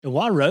And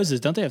why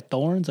roses? Don't they have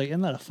thorns? Like, isn't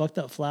that a fucked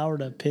up flower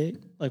to pick?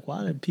 Like,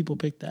 why did people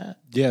pick that?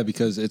 Yeah,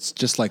 because it's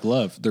just like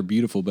love. They're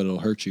beautiful, but it'll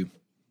hurt you.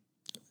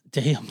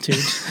 Damn, dude.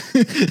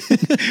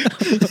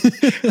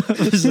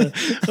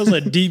 that was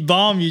a deep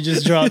bomb you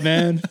just dropped,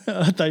 man.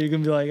 I thought you were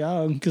going to be like,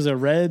 oh, because they're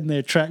red and they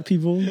attract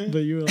people.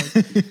 But you were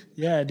like,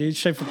 yeah, dude,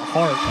 straight from the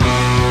heart.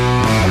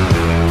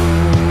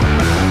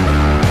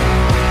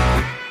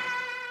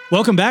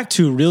 Welcome back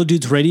to Real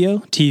Dudes Radio,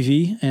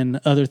 TV,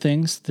 and other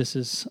things. This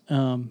is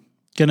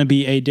going to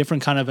be a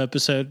different kind of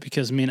episode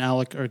because me and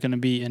Alec are going to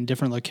be in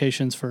different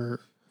locations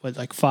for,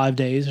 like 5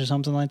 days or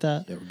something like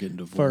that? Yeah, we're getting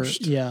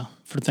divorced.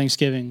 For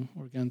Thanksgiving.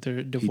 We're going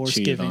through divorce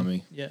He cheated giving. on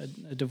me. Yeah,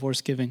 a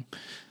divorce giving.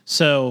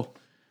 So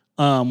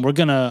we're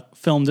going to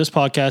film this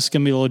podcast. It's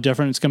going to be a little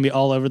different. It's going to be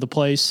all over the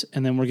place.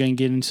 And then we're going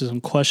to get into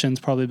some questions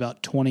probably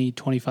about 20,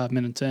 25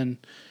 minutes in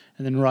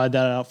and then ride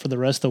that out for the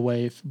rest of the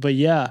wave. But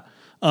yeah,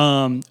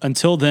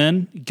 until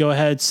then, go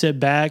ahead, sit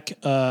back,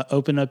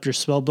 open up your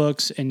spell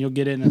books, and you'll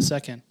get it in a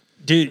second.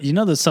 Dude, you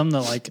know there's something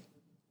that like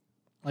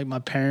my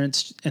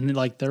parents and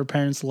like their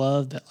parents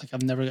love that like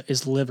I've never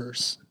is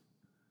livers.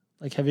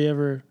 Like, have you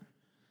ever,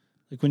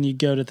 like when you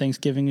go to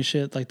Thanksgiving and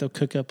shit, like they'll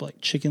cook up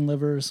like chicken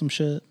liver or some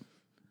shit?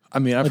 I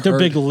mean, I've Like they're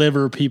big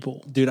liver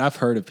people. Dude, I've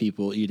heard of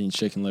people eating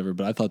chicken liver,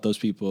 but I thought those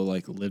people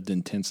like lived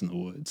in tents in the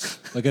woods.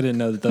 Like I didn't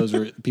know that those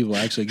were people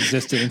actually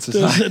existed in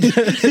society.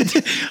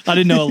 I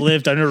didn't know it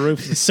lived under a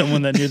roof with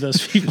someone that knew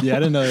those people. Yeah, I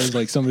didn't know it was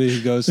like somebody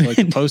who goes to like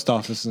the post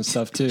office and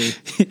stuff too.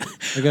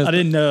 I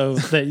didn't know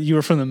that you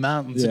were from the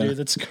mountains, Yeah. dude.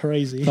 That's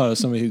crazy. I thought it was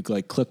somebody who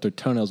like clipped their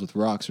toenails with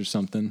rocks or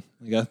something.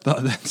 Like I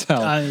thought that's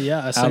how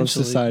out of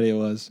society it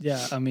was.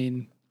 Yeah, I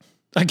mean,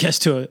 I guess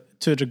to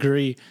a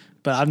degree,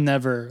 but I've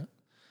never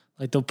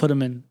like they'll put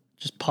them in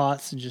just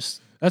pots and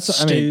just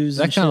stews.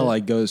 That kind of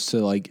like goes to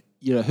like,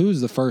 you know, who was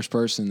the first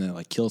person that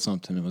like killed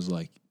something and was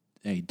like,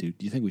 hey, dude,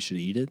 do you think we should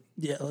eat it?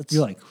 Yeah,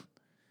 you're like,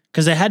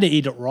 because they had to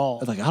eat it raw.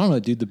 Like, I don't know,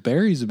 dude. The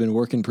berries have been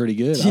working pretty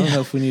good. Yeah. I don't know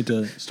if we need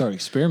to start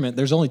experiment.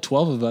 There's only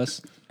 12 of us.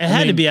 It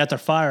had to be at their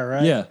fire,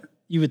 right? Yeah.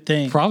 You would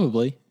think.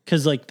 Probably.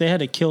 Because, like, they had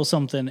to kill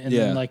something and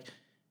then, like,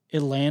 it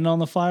land on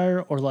the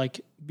fire or,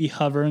 like, be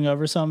hovering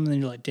over something.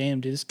 And you're like,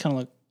 damn, dude, this kind of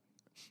like.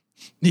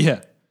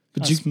 Yeah.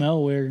 But you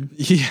smell weird.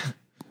 Yeah.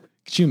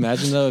 Could you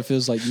imagine, though, if it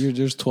was like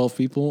there's 12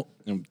 people?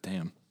 And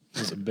damn.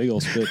 It's a big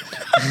old spit.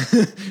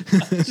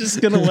 Just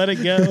going to let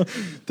it go.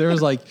 There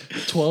was like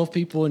 12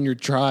 people in your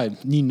tribe.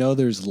 And you know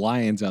there's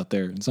lions out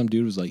there. And some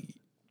dude was like,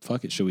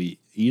 fuck it, should we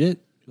eat it?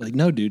 Like,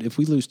 no, dude, if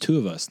we lose 2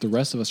 of us, the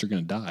rest of us are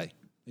going to die.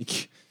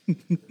 Like,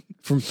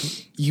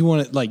 you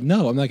want to, like,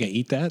 no, I'm not going to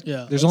eat that.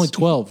 Yeah, There's only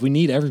 12. We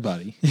need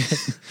everybody.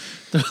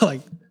 They're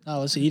like, oh,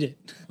 let's eat it.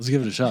 Let's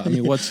give it a shot. I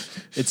mean,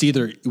 it's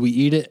either we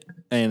eat it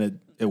and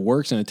it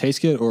works and it tastes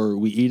good, or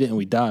we eat it and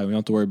we die. We don't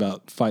have to worry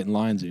about fighting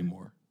lions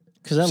anymore.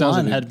 Because that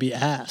lion had to be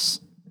ass.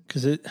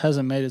 Because it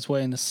hasn't made its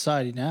way into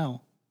society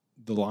now.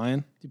 The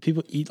lion? Do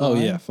people eat lion?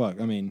 Oh, yeah, fuck.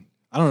 I mean,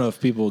 I don't know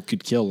if people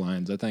could kill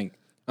lions.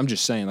 I'm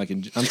just saying, like,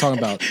 I'm talking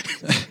about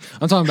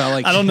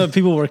like. I don't know if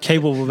people were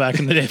capable back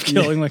in the day of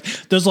killing. Like,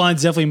 those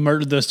lions definitely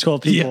murdered those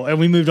 12 people, and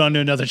we moved on to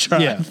another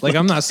tribe. Yeah, like,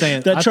 I'm not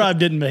saying. that tribe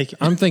didn't make it.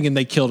 I'm thinking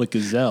they killed a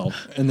gazelle,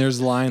 and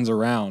there's lions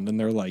around, and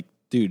they're like,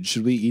 dude,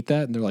 should we eat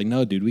that? And they're like,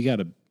 no, dude, we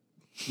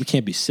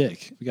can't be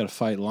sick. We got to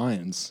fight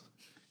lions.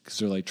 Because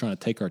they're like trying to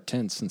take our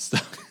tents and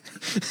stuff.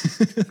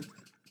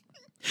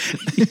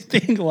 You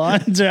think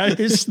lions are out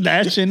here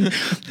snatching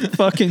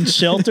fucking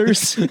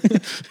shelters?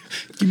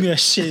 Give me a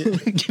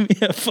shit. Give me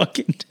a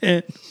fucking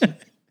tent.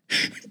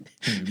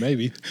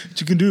 Maybe. What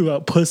you can do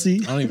about pussy?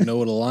 I don't even know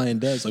what a lion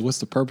does. Like, what's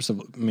the purpose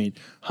of? I mean,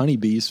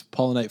 honeybees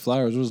pollinate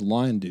flowers. What does a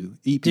lion do?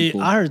 Eat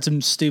people. Dude, I heard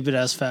some stupid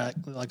ass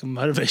fact. Like a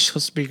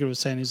motivational speaker was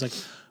saying, he's like,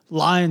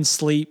 lions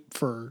sleep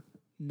for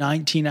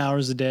 19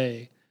 hours a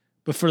day.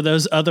 But for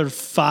those other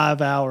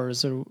 5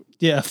 hours,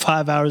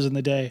 5 hours in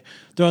the day,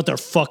 they're out there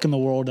fucking the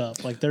world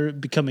up. Like, they're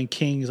becoming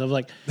kings. I was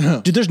like,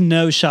 dude, there's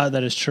no shot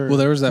that is true. Well,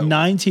 there was that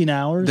 19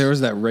 hours. There was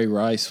that Ray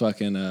Rice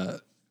fucking.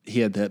 He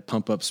had that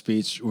pump up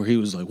speech where he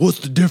was like, "What's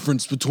the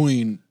difference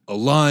between a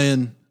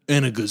lion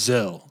and a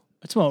gazelle?"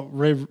 It's about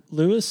Ray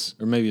Lewis,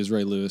 or maybe it was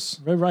Ray Lewis.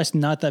 Ray Rice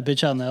knocked that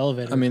bitch out in the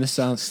elevator. I mean, it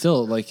sounds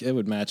still like it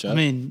would match up. I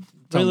mean,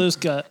 Ray Lewis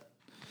got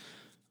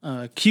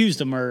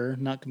accused of murder,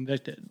 not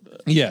convicted.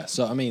 But. Yeah,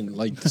 so I mean,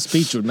 like the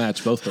speech would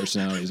match both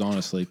personalities,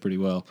 honestly, pretty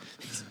well.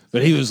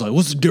 But he was like,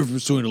 "What's the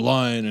difference between a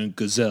lion and a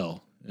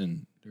gazelle?"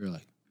 And they were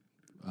like,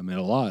 "I mean,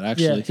 a lot,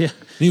 actually." Yeah.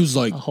 And he was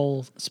like, a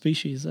whole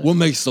species. "What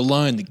makes the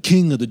lion the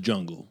king of the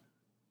jungle?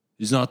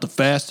 He's not the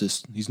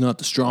fastest. He's not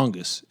the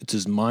strongest. It's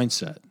his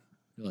mindset."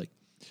 You're like,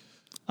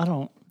 I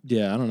don't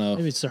know.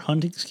 Maybe it's their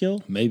hunting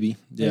skill. Maybe.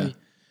 Yeah. Maybe.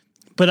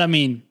 But I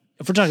mean,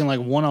 if we're talking like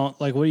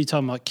like what are you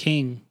talking about,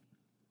 king?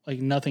 Like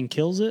nothing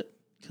kills it?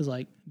 Because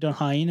like, don't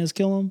hyenas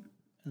kill them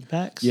in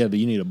packs? Yeah, but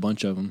you need a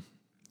bunch of them.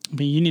 I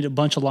mean, you need a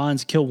bunch of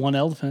lions to kill one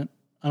elephant.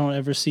 I don't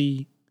ever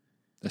see.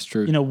 That's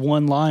true.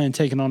 One lion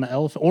taking on an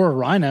elephant or a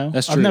rhino.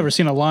 That's true. I've never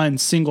seen a lion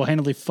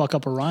single-handedly fuck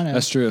up a rhino.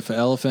 That's true. If an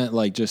elephant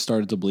like just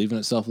started to believe in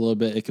itself a little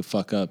bit, it could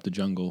fuck up the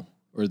jungle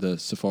or the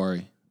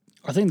safari.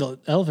 I think the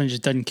elephant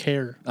just doesn't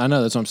care. I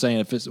know, that's what I'm saying.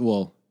 If it's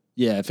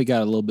Yeah, if it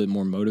got a little bit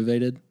more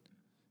motivated,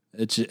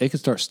 it could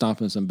start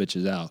stomping some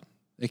bitches out.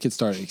 It could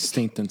start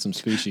extincting some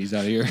species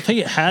out of here. I think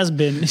it has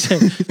been.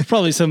 There's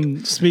probably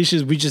some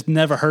species we just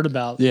never heard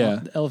about.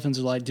 Yeah. The elephants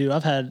are like, dude,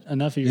 I've had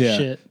enough of your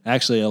shit.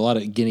 Actually, a lot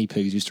of guinea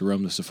pigs used to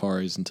roam the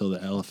safaris until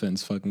the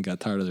elephants fucking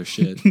got tired of their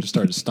shit and just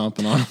started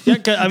stomping on them. Yeah,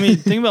 'cause, I mean,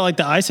 think about like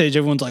the Ice Age.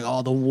 Everyone's like,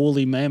 oh, the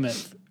woolly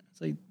mammoth.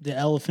 It's like the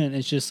elephant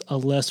is just a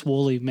less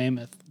woolly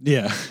mammoth.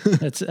 Yeah.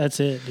 That's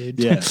it, dude.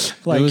 Yeah.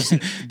 Like, it was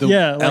an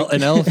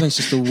elephant's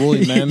just a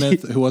woolly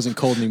mammoth who wasn't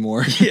cold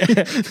anymore.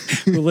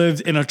 who lived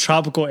in a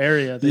tropical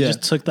area. They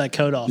just took that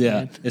coat off, Yeah.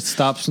 man. It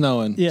stopped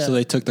snowing, so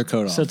they took their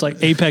coat off. So it's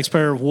like apex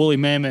predator, woolly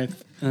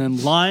mammoth. And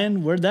then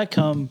lion, where'd that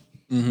come?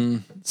 Mm-hmm.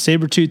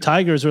 Saber-toothed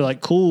tigers were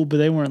like cool, but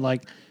they weren't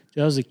like,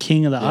 that was the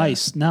king of the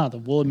ice. No, the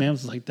woolly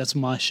mammoth was like, that's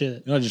my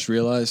shit. You know, I just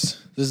realized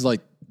this is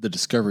like the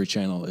Discovery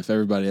Channel. If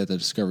everybody at the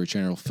Discovery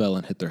Channel fell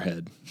and hit their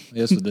head,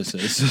 that's what this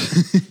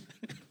is.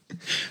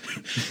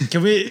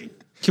 Can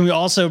we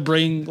also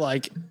bring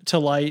like to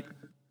light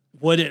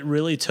what it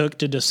really took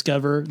to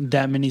discover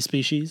that many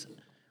species?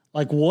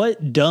 Like,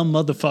 what dumb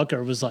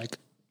motherfucker was like,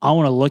 I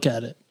want to look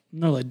at it.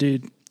 And they're like,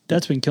 dude,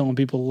 that's been killing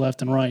people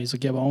left and right. He's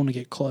like, yeah, but I want to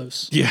get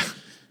close. Yeah.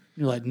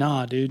 You're like,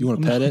 nah, dude. You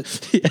want to pet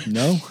it? Yeah.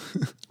 No.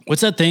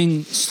 What's that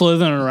thing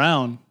slithering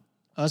around?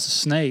 Oh, that's a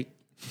snake.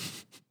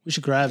 We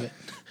should grab it.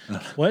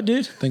 What,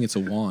 dude? I think it's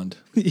a wand.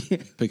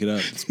 Pick it up.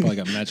 It's probably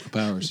got magical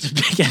powers.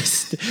 Big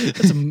ass.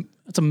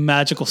 That's a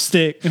magical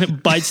stick, and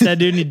it bites that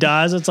dude, and he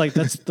dies. It's like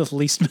that's the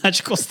least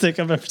magical stick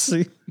I've ever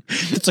seen.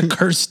 It's a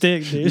cursed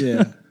stick, dude.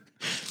 Yeah.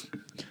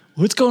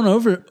 What's going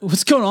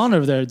on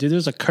over there, dude?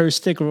 There's a cursed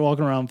stick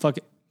walking around,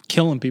 fucking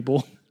killing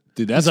people.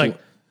 Dude, that's like,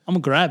 I'm gonna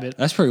grab it.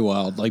 That's pretty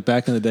wild. Like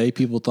back in the day,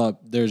 people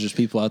thought there's just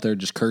people out there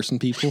just cursing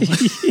people.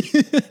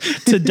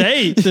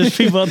 Today, there's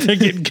people out there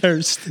getting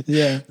cursed.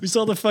 Yeah. We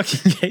saw the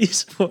fucking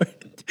case for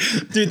it.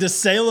 Dude, the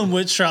Salem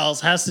witch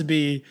trials has to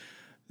be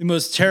the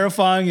most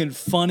terrifying and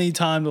funny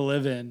time to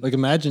live in. Like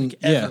imagine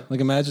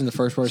the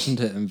first person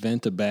to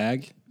invent a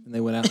bag, and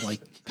they went out and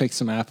like picked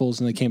some apples,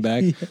 and they came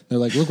back. Yeah. They're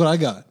like, "Look what I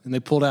got!" And they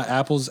pulled out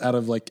apples out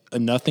of like a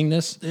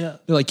nothingness. Yeah,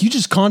 they're like, "You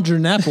just conjured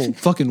an apple,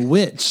 fucking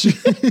witch."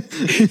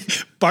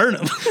 Burn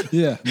them.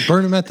 Yeah,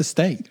 burn them at the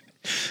stake.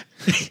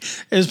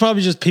 It was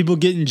probably just people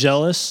getting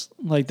jealous.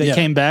 Like they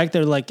came back,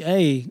 they're like,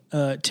 "Hey,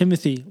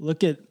 Timothy,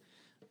 look at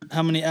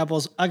how many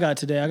apples I got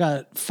today. I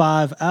got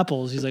 5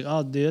 apples." He's like,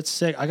 "Oh, dude, that's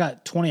sick. I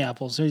got 20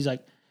 apples." So he's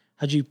like,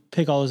 "How'd you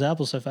pick all those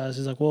apples so fast?"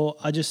 He's like, "Well,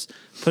 I just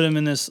put them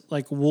in this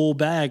like wool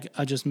bag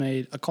I just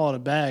made. I call it a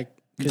bag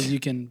because you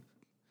can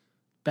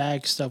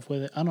bag stuff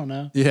with it. I don't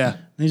know." Yeah.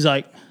 And he's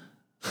like,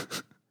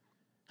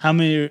 "How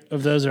many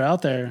of those are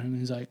out there?" And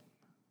he's like,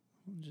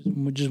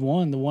 just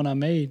one, the one I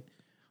made."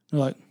 They're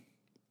like,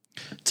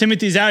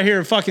 "Timothy's out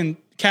here fucking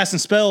casting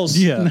spells."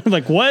 Yeah. And they're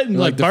like, "What?" And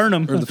like burn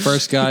them. Or the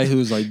first guy who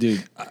was like,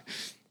 "Dude,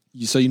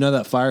 so you know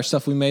that fire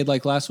stuff we made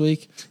like last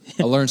week?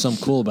 I learned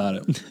something cool about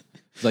it.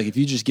 It's like if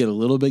you just get a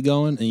little bit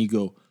going and you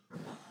go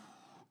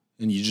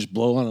and you just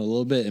blow on it a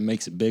little bit, it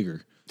makes it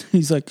bigger."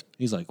 He's like,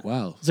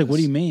 "Wow." He's like, "What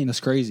do you mean? That's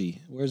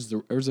crazy. Where's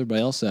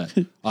everybody else at?"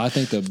 "Oh, I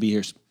think they'll be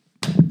here."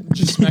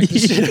 Just smack the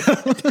shit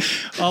out.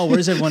 "Oh,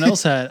 where's everyone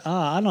else at?"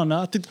 "I don't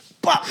know. I think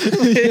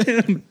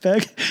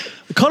back.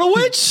 Caught a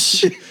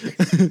witch."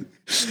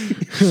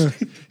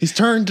 He's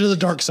turned to the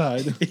dark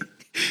side.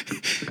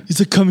 He's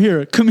like, come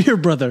here,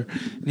 brother."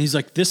 And he's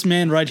like, "This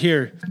man right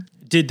here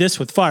did this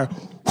with fire."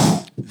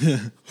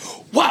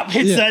 Whop,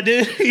 hits that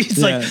dude. He's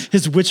like,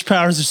 his witch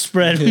powers are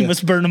spread. We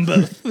must burn them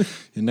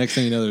both. And next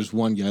thing you know, there's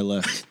one guy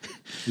left.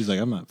 He's like,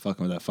 "I'm not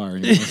fucking with that fire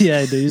anymore."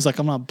 Yeah, dude. He's like,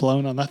 "I'm not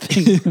blown on that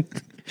thing."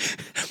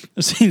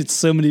 I've seen it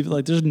so many.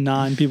 Like, there's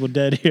 9 people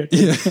dead here.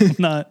 Yeah.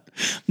 I'm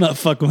not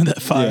fucking with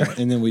that fire. Yeah,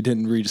 and then we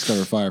didn't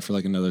rediscover fire for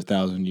like another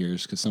 1,000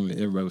 years because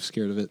everybody was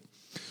scared of it.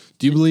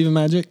 Do you believe in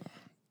magic?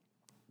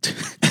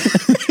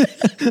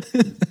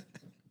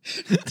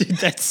 Dude,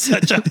 that's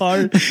such a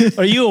hard.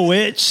 Are you a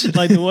witch?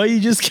 Like the way you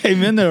just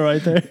came in there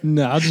right there.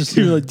 No, I'll just.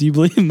 You're like, do you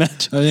believe in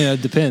magic? I mean,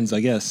 it depends, I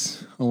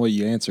guess, on what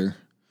you answer.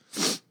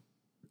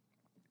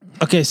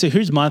 Okay, so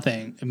here's my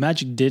thing. If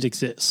magic did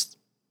exist,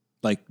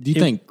 like, do you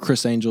think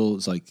Chris Angel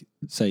is like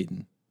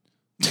Satan?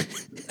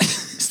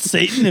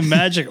 Satan and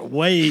magic,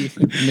 way.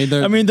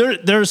 I mean,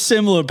 they're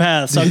similar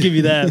paths. I'll give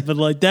you that, but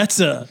like that's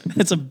a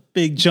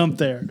big jump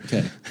there.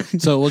 Okay,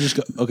 so we'll just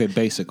go. Okay,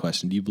 basic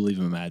question: do you believe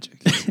in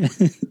magic?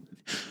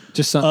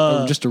 Just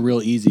a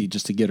real easy,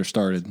 just to get her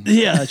started.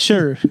 Yeah,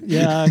 sure.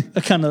 Yeah, I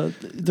kind of.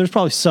 There's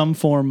probably some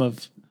form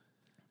of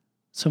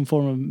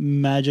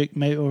magic,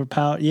 maybe, or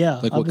power. Yeah,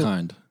 like what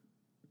kind?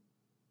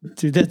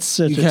 Dude, that's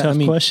such a tough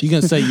question. You're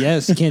gonna say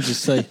yes. You can't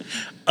just say.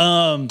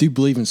 Do you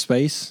believe in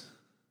space?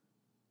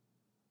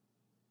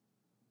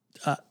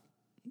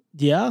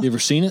 Yeah. You ever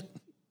seen it?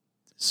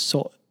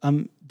 So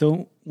when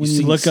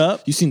you look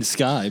up, you've seen the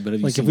sky, but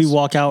have you seen if we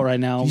walk out right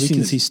now, we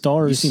can see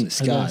stars. You've seen the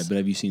sky, but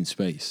have you seen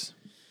space?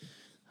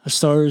 Are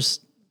stars,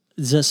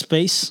 is that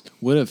space?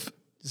 What if?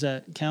 Does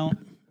that count?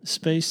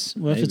 Space?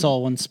 What if it's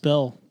all one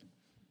spell?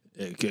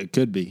 It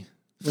could be.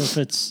 What if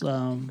it's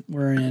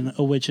we're in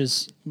a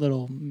witch's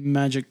little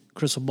magic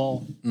crystal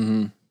ball?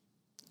 Mm-hmm.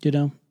 You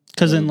know,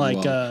 because in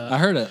like I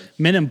heard it.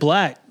 Men in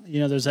Black, you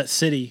know, there's that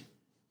city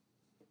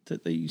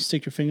that you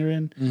stick your finger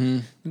in,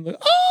 and like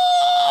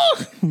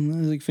oh,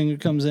 and the like, finger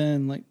comes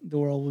in, like the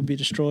world would be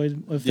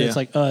destroyed. If it's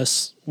like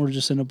us, we're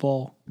just in a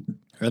ball.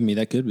 I mean,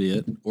 that could be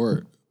it,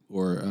 or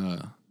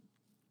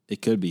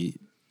it could be,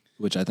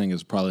 which I think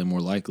is probably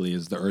more likely,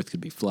 is the Earth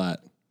could be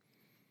flat,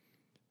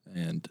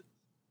 and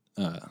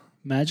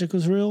magic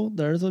was real.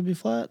 The Earth would be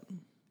flat.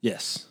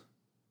 Yes,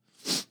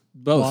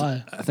 both.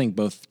 Why? I think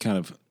both kind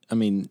of. I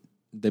mean,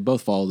 they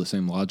both follow the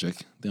same logic.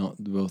 They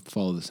both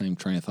follow the same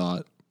train of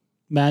thought.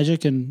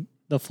 Magic and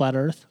the flat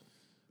Earth.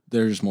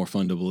 They're just more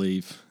fun to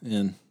believe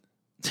in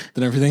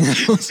than everything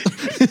else.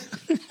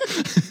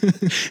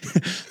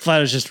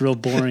 Flat is just real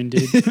boring,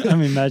 dude. I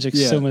mean,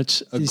 magic's so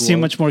much. You see how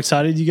much more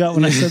excited you got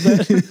when I said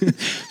that?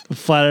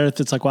 Flat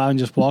Earth, it's like, wow, I can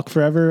just walk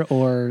forever,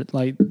 or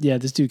like, yeah,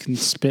 this dude can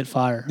spit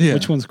fire. Yeah.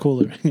 Which one's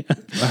cooler?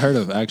 I heard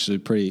of actually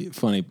pretty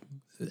funny.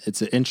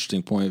 It's an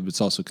interesting point, but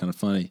it's also kind of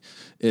funny.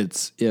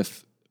 It's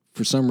if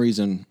for some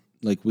reason,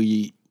 like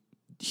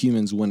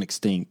humans went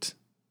extinct,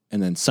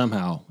 and then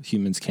somehow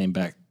humans came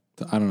back.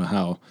 I don't know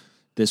how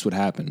this would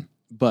happen,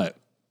 but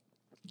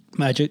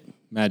magic,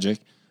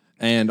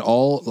 and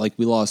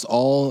we lost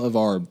all of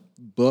our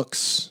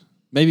books.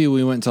 Maybe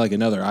we went to like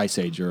another ice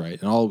age, you're right,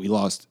 and we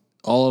lost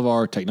all of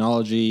our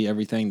technology,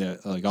 everything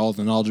that like all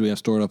the knowledge we have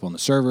stored up on the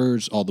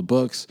servers, all the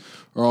books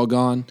are all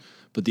gone.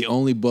 But the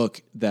only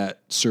book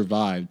that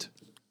survived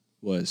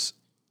was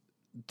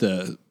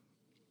the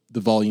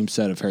volume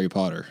set of Harry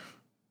Potter.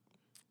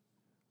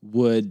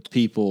 Would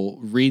people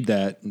read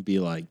that and be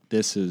like,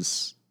 this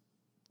is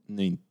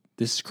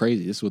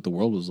crazy. This is what the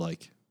world was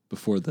like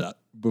before the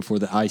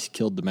ice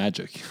killed the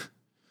magic.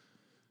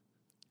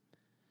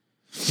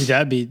 Dude,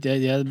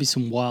 that'd be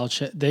some wild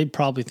shit. They'd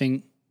probably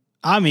think,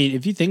 I mean,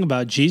 if you think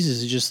about it,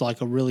 Jesus is just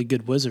like a really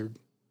good wizard.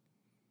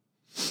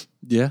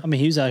 Yeah. I mean,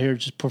 he was out here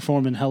just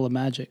performing hella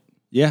magic.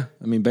 Yeah.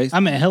 I mean,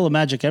 hella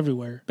magic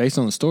everywhere. Based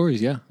on the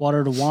stories, yeah.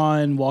 Water to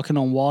wine, walking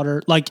on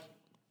water. Like,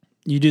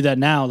 you do that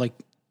now, like,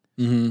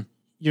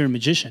 you're a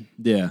magician.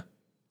 Yeah.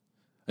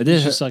 I did.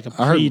 It's just like a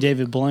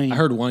pre-David Blaine. I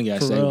heard one guy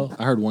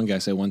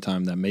say one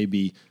time that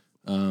maybe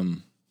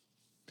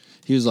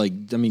he was like,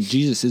 I mean,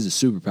 Jesus is a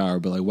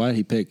superpower, but like, why did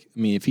he pick? I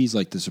mean, if he's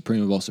like the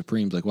supreme of all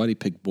supremes, like, why did he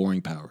pick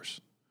boring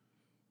powers?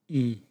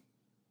 I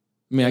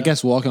mean, I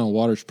guess walking on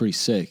water is pretty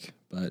sick,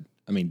 but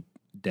I mean,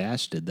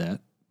 Dash did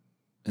that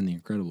in The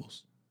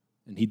Incredibles,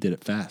 and he did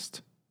it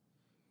fast.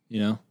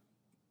 You know?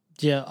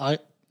 Yeah, I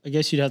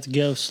guess you'd have to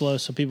go slow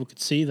so people could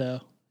see,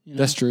 though. You know?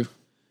 That's true.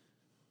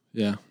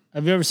 Yeah.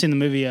 Have you ever seen the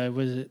movie?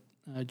 Was it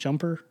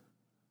Jumper?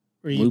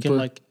 Where you Looper? can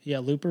like,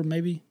 Looper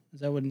maybe.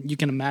 Is that when you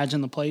can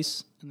imagine the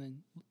place and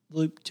then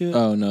loop to it?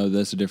 Oh no,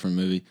 that's a different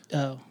movie.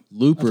 Oh,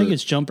 Looper. I think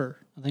it's Jumper.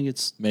 I think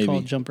it's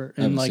called Jumper.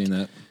 And I haven't seen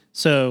that.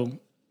 So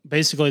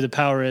basically, the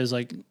power is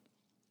like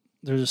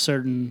there's a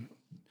certain,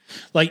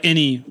 like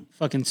any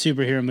fucking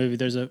superhero movie,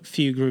 there's a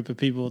few group of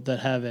people that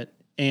have it,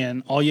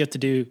 and all you have to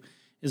do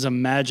is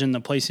imagine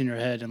the place in your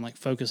head and like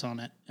focus on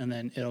it, and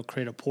then it'll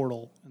create a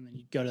portal, and then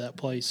you go to that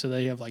place. So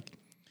they have like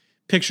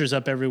pictures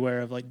up everywhere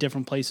of like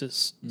different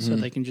places, so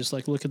they can just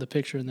like look at the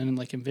picture and then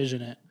like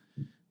envision it,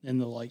 and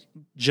they'll like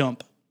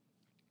Jumper.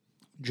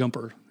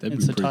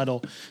 It's the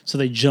title. So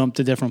they jump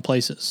to different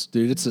places.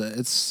 Dude,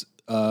 it's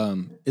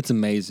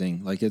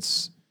amazing. Like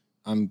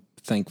I'm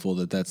thankful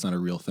that that's not a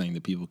real thing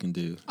that people can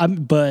do.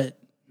 But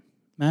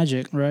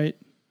magic, right?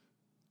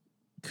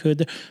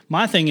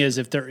 My thing is,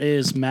 if there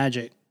is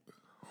magic,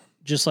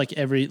 just like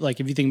if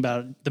you think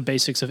about it, the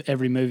basics of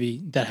every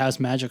movie that has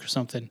magic or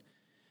something,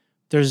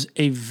 there's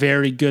a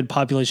very good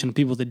population of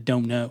people that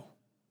don't know.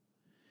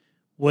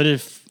 What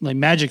if like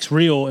magic's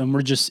real and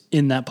we're just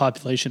in that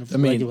population of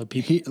regular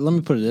people? Let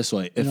me put it this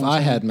way. If I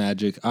had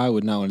magic, I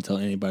would not want to tell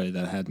anybody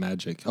that I had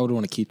magic. I would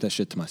want to keep that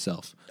shit to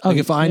myself. Like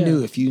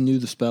if you knew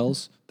the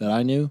spells that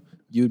I knew,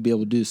 you would be able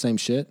to do the same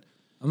shit.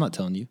 I'm not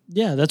telling you.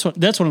 Yeah, that's what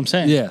I'm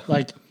saying. Yeah.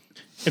 Like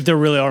if there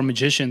really are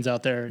magicians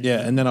out there. Yeah,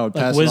 and then I would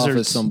pass it off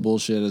as some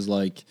bullshit as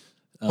like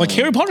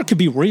Harry Potter could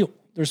be real.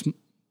 There's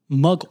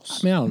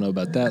muggles. I mean, I don't know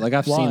about that. Like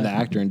I've seen the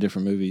actor in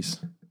different movies.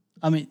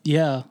 I mean,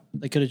 yeah,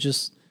 they could have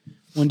just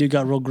one dude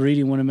got real greedy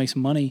and wanted to make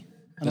some money.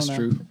 That's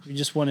true. He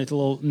just wanted a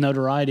little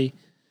notoriety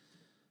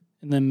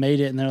and then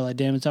made it, and they're like,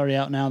 damn, it's already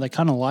out now. They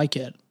kind of like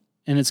it.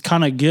 And it's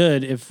kind of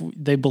good if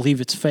they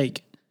believe it's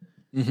fake.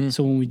 Mm-hmm.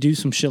 So when we do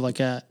some shit like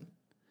that.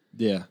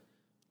 Yeah.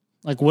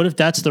 Like, what if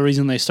that's the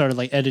reason they started,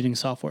 like, editing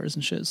softwares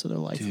and shit? So they're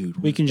like,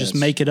 we can just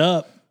make it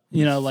up,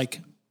 you know,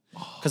 like,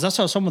 because I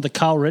saw some of the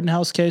Kyle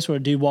Rittenhouse case where a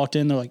dude walked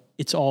in, they're like,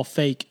 it's all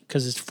fake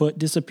because his foot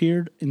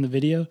disappeared in the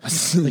video.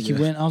 Like, he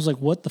went, I was like,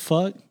 what the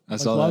fuck? I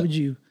saw that. Why would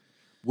you?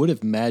 What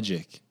if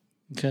magic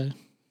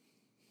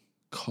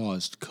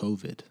caused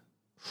COVID?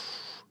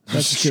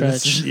 That's a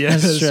stretch.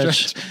 That's a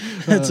stretch.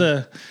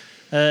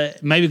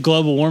 That's maybe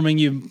global warming.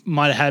 You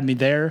might have had me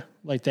there.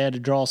 Like they had to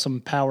draw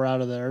some power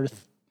out of the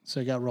earth, so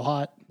it got real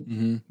hot.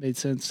 Mm-hmm. Made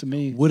sense to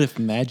me. What if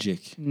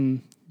magic?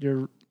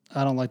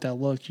 I don't like that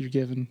look you're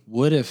giving.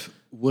 What if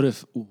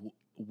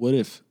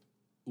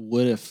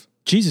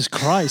Jesus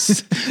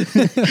Christ.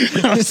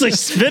 I was like,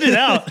 spit it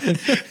out.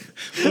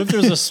 What if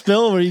there's a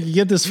spill where you can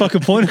get this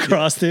fucking point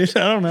across, dude?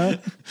 I don't know.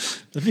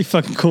 That'd be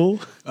fucking cool.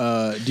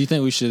 do you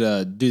think we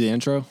should do the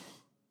intro?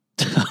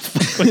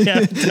 We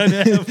haven't done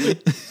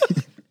it.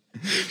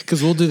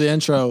 Because we'll do the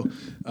intro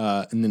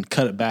and then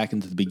cut it back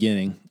into the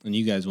beginning, and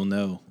you guys will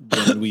know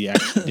when we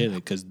actually did it.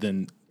 Because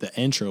then the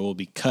intro will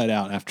be cut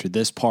out after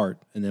this part,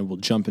 and then we'll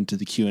jump into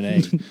the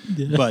Q&A.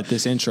 Yeah. But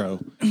this intro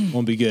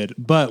won't be good.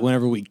 But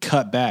whenever we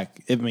cut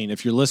back, I mean,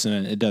 if you're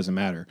listening, it doesn't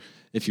matter.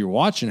 If you're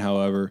watching,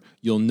 however,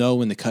 you'll know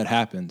when the cut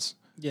happens.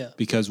 Yeah.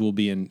 Because we'll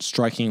be in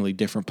strikingly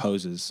different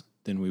poses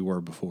than we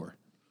were before.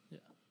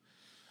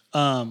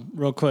 Yeah.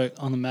 Real quick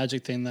on the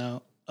magic thing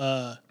though.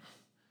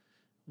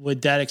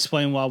 Would that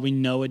explain why we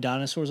know what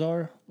dinosaurs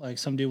are? Like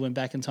some dude went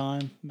back in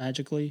time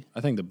magically.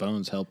 I think the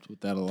bones helped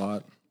with that a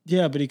lot.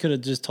 Yeah, but he could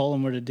have just told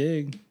him where to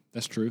dig.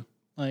 That's true.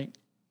 Like,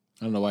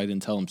 I don't know why he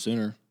didn't tell him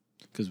sooner.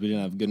 Because we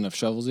didn't have good enough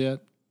shovels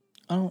yet.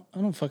 I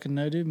don't fucking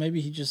know, dude.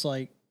 Maybe he was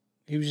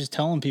just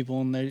telling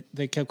people, and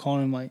they kept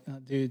calling him like,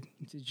 dude,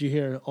 did you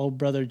hear old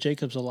brother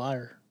Jacob's a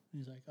liar?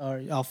 He's like, all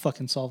right, I'll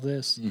fucking solve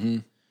this.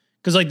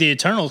 Because like the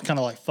Eternals kind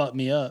of like fucked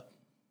me up.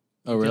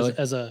 Oh really?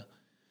 As a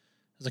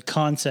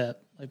concept.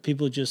 Like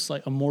people just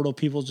like immortal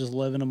people just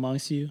living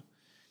amongst you,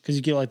 because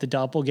you get like the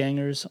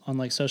doppelgangers on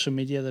like social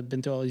media that've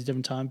been through all these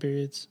different time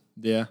periods.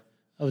 Yeah,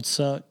 that would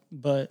suck,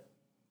 but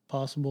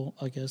possible,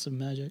 I guess, of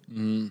magic.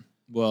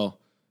 Well,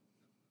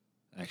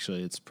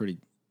 actually, it's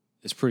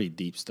pretty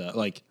deep stuff.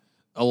 Like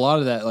a lot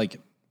of that, like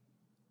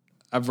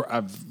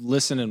I've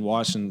listened and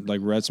watched and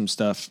like read some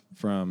stuff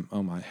from.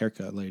 Oh, my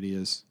haircut lady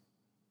is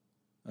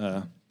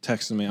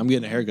texting me. I'm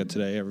getting a haircut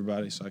today,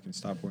 everybody, so I can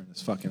stop wearing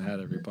this fucking hat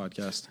every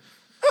podcast.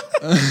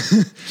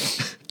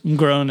 I'm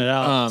growing it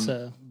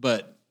out.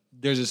 But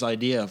there's this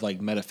idea of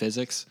like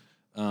metaphysics,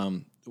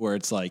 where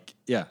it's like,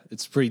 that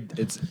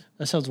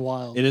sounds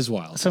wild. It is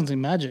wild. That sounds like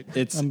magic.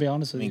 I'm gonna be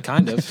honest with you.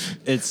 Kind of.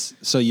 It's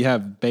so you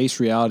have base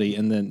reality,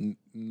 and then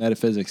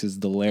metaphysics is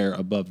the layer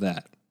above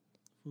that.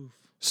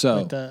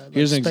 So like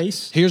here's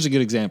space. Here's a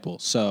good example.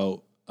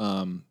 So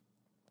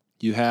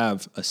you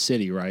have a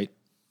city, right?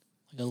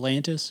 Like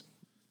Atlantis.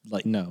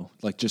 Like no,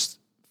 like just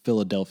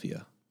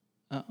Philadelphia.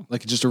 Oh.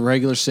 Like just a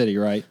regular city,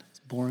 right?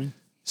 It's boring.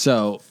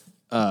 So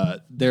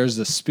there's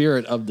the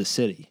spirit of the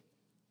city.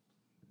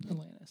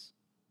 Atlantis.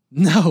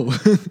 No.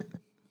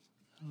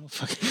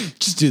 Fucking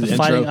just do the intro.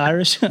 Fighting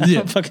Irish? I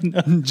don't fucking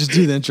know. Just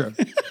do the intro.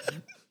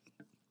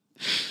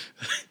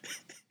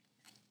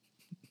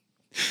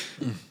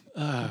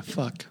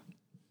 Fuck.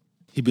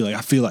 He'd be like,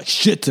 I feel like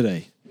shit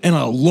today, and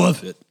I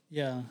love it.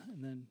 Yeah,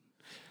 and then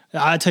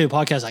I tell you, a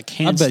podcast I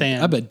can't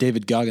stand. I bet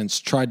David Goggins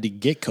tried to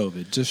get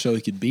COVID just so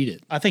he could beat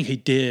it. I think he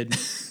did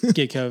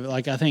get COVID.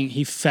 Like, I think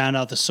he found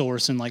out the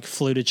source and like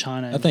flew to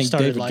China. And I think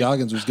David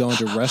Goggins was going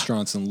to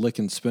restaurants and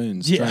licking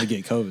spoons trying to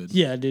get COVID.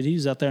 Yeah, dude, he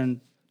was out there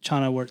in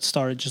China where it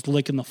started, just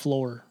licking the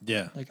floor.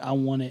 Yeah, like I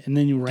want it, and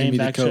then you ran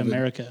back to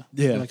America.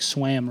 Yeah, like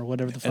swam or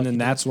whatever the fuck. And then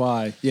that's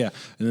why. Yeah,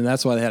 and then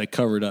that's why they had it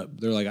covered up.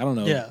 They're like, I don't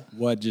know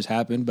what just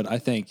happened, but I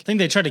think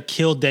they tried to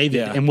kill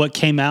David, and what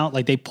came out,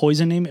 like they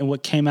poisoned him, and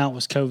what came out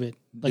was COVID,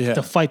 like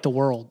to fight the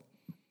world.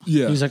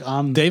 Yeah, he was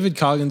like, David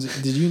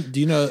Goggins. Do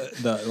you know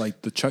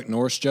the Chuck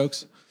Norris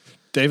jokes?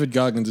 David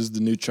Goggins is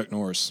the new Chuck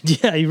Norris.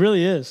 Yeah, he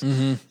really is.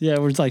 Mm-hmm. Yeah,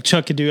 where it's like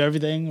Chuck could do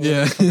everything.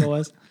 Yeah, the fuck it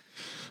was.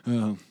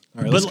 All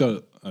right, let's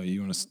go. Oh,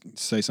 you want to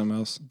say something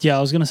else? Yeah, I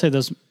was gonna say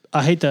this.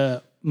 I hate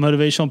the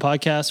motivational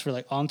podcasts for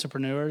like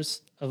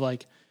entrepreneurs of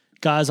like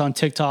guys on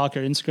TikTok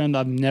or Instagram that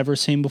I've never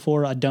seen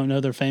before. I don't know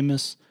they're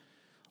famous.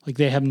 Like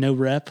they have no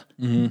rep.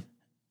 Mm-hmm.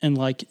 And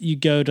like you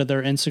go to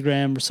their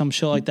Instagram or some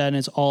shit like that, and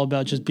it's all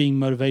about just being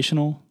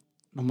motivational.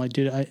 I'm like,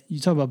 dude, you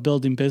talk about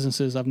building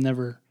businesses. I've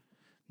never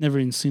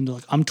even seen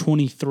like I'm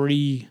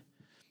 23.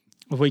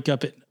 I wake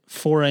up at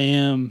 4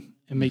 a.m.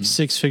 and make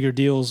 6-figure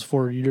deals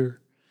before you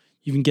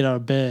can get out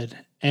of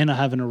bed. And I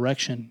have an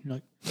erection. You're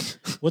like,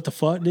 what the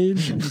fuck, dude?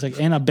 He's like,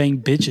 and I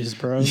bang bitches,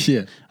 bro.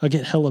 Yeah. I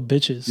get hella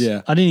bitches.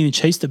 Yeah. I didn't even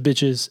chase the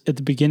bitches at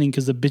the beginning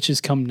because the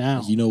bitches come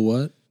now. You know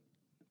what?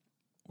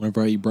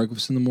 Whenever I eat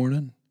breakfast in the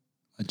morning,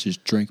 I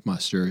just drink my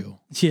cereal.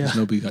 Yeah.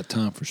 Nobody got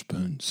time for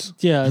spoons.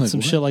 Yeah, it's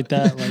some shit like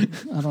that.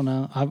 Like, I don't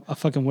know. I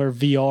fucking wear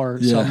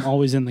VR, so I'm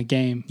always in the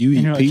game. You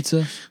eat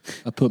pizza?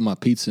 I put my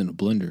pizza in a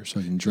blender so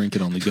I can drink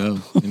it on the go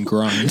and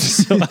grind.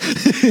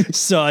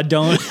 so I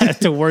don't have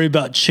to worry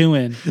about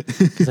chewing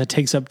because it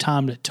takes up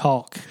time to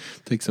talk.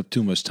 Takes up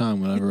too much time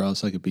whenever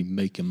else I could be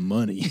making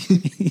money.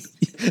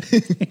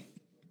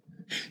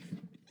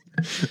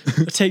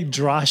 I take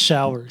dry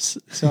showers,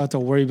 so I don't have to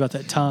worry about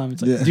that time.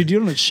 It's like, dude, you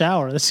don't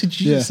shower. That's what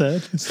you just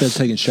said. Instead of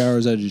taking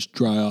showers, I just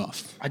dry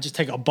off. I just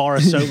take a bar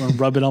of soap and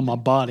rub it on my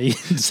body.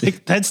 It's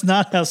like, that's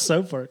not how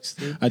soap works,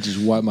 dude. I just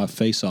wipe my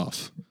face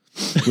off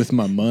with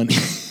my money.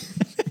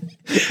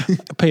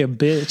 I pay a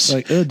bitch.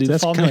 Like, oh, dude,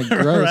 that's kind of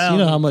gross. Around. You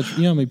know how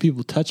many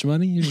people touch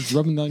money? You're just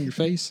rubbing it on your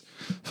face.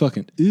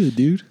 Fucking ew,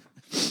 dude.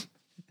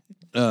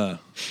 All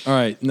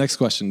right, next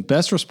question.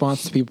 Best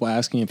response to people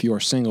asking if you are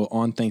single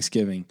on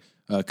Thanksgiving.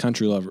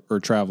 country lover or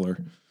traveler,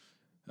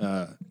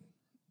 my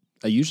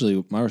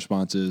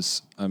response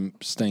is I'm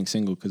staying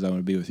single because I want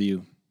to be with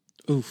you.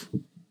 Oof.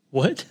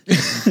 What?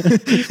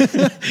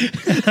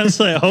 I was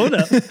like, hold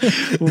up.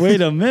 Wait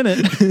a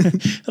minute.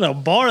 At a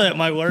bar that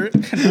might work.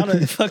 Not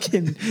at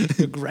fucking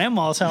your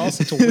grandma's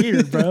house. It's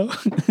weird, bro.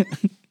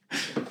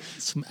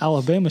 Some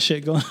Alabama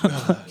shit going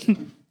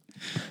on.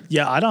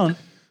 Yeah,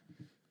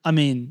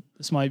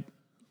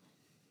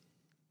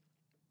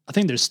 I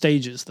think there's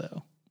stages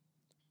though.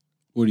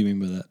 What do you mean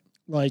by that?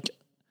 Like,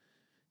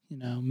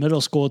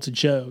 middle school, it's a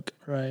joke,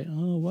 right?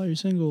 Oh, why are you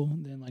single?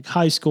 And then like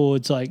high school,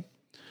 it's like,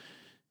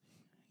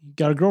 you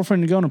got a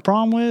girlfriend to go on a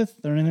prom with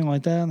or anything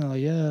like that? And they're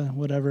like, yeah,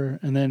 whatever.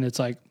 And then it's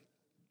like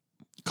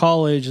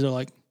college, they're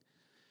like,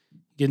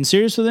 getting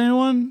serious with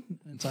anyone?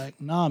 It's like,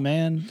 nah,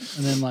 man.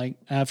 And then like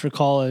after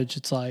college,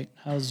 it's like,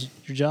 how's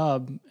your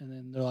job? And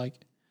then they're like,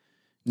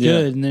 good. Yeah.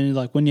 And then you're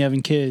like, when you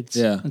having kids?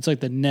 Yeah. It's like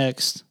the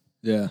next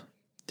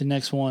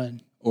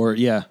one. Or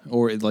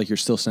like you're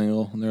still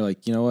single and they're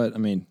like, you know what? I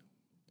mean,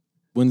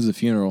 when's the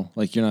funeral?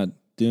 Like you're not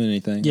doing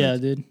anything. Yeah,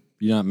 like, dude.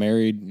 You're not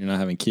married. You're not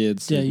having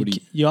kids. Yeah, like,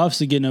 you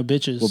obviously get no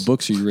bitches. what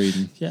books are you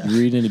reading? Yeah. You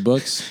read any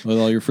books with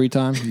all your free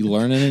time? You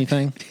learning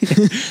anything?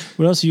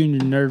 What else you and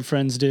your nerd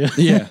friends do?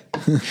 Yeah.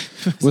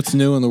 What's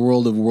new in the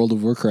world of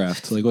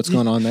Warcraft? Like what's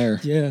going on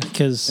there? Yeah,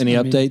 because Any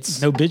updates?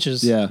 No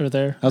bitches are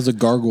there. How's the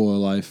gargoyle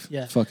life?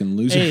 Yeah. Fucking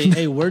loser.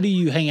 Hey, where do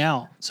you hang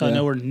out? So I Yeah.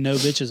 know where no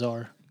bitches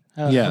are.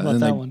 How Yeah, about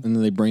and that one?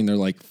 then they bring their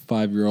like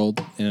 5-year-old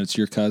and it's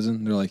your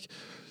cousin. They're like,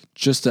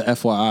 just a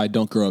FYI,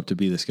 don't grow up to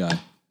be this guy.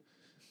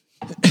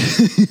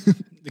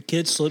 The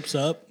kid slips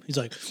up. He's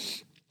like,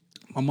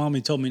 my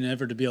mommy told me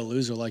never to be a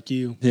loser like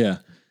you. Yeah.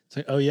 It's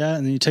like, oh yeah?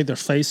 And then you take their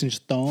face and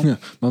just throw them.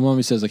 My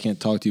mommy says I can't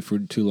talk to you for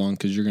too long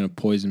because you're going to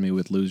poison me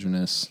with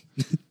loserness.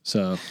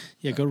 So,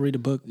 Yeah, go read a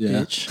book, Yeah.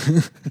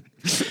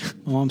 bitch.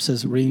 My mom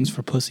says readings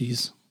for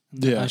pussies.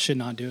 Yeah. I should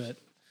not do it.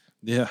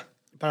 yeah.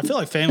 But I feel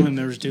like family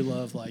members do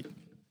love, like,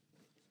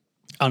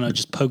 I don't know,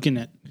 just poking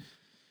at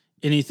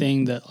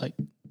anything that, like,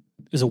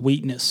 is a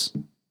weakness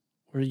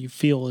where you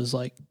feel is,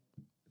 like,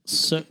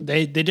 so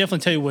they definitely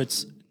tell you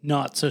what's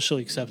not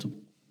socially acceptable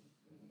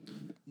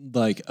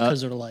Like,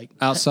 because they're like,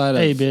 outside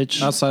hey, of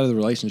bitch. outside of the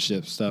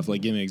relationship stuff,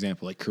 like, give me an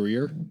example, like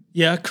career.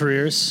 Yeah,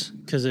 careers.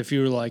 Because if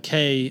you were like,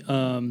 hey,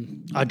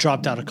 I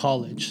dropped out of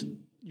college,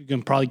 you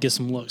can probably get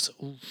some looks.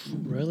 Ooh,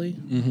 really?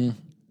 Mm-hmm.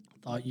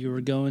 Thought you were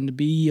going to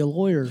be a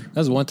lawyer. That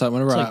was one time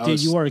whenever It's like, I dude,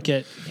 was, you work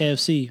at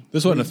KFC.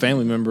 this wasn't a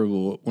family member,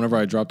 but whenever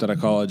I dropped out of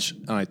college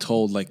and I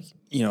told like,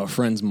 a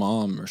friend's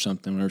mom or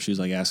something, whenever she was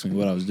like asking me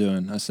what I was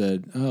doing, I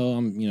said, oh,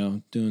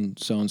 I'm, doing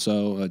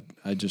so-and-so.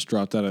 I just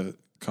dropped out of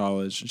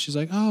college. And she's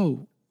like,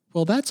 oh,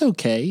 well, that's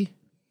okay.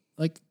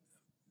 Like,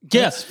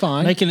 Yeah, that's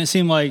fine. Making it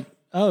seem like,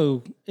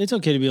 oh, it's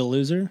okay to be a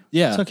loser.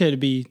 Yeah. It's okay to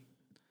be.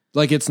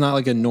 Like, it's not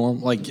like a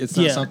norm, like, it's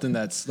not Yeah. something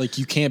that's like,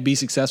 you can't be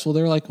successful.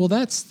 They're like, well,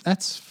 that's,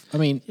 I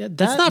mean, Yeah,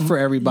 that's not for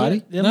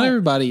everybody. yeah, not no.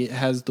 everybody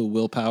has the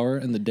willpower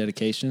and the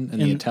dedication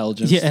and the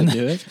intelligence and to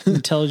do it.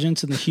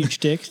 intelligence and the huge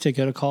dick to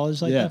go to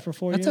college like that for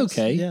 4 years. That's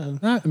okay. Yeah.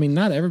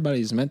 Not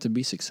everybody's meant to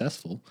be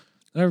successful.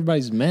 Not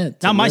everybody's meant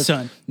to Not my live-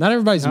 son. Not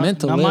everybody's meant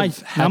to not live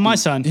my- happy. not my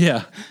son.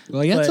 Yeah.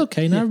 Like, that's But,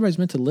 okay. Not everybody's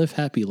meant to live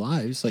happy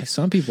lives. Like,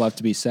 some people have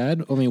to be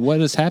sad. I mean,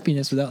 what is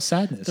happiness without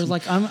sadness? They're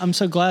like, I'm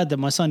so glad that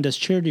my son does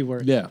charity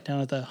work Yeah.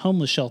 down at the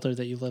homeless shelter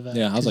that you live at.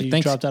 Yeah, I was 'cause like, you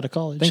thanks- dropped out of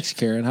college. Thanks,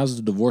 Karen. How's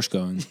the divorce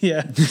going?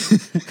 Yeah.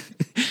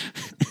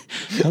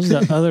 How's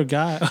the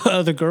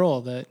other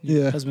girl that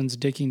your Yeah. husband's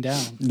dicking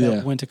down that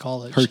Yeah. went to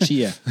college? Her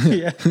chia.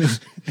 Yeah.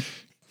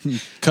 Your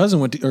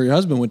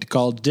husband went to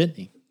college, didn't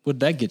he? What did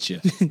that get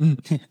you?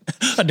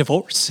 A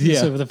divorce.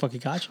 Yeah. So what the fuck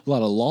it got you? a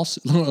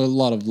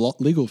lot of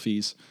legal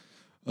fees.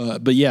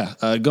 But yeah,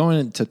 going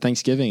into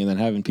Thanksgiving and then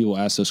having people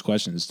ask those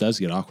questions does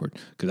get awkward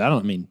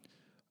because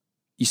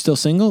you still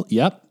single?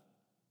 Yep.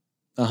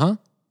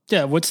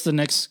 Yeah. What's the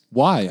next?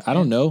 Why? I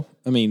don't know.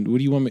 I mean, what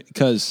do you want me?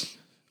 Because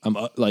I'm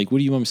like, what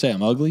do you want me to say?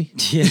 I'm ugly?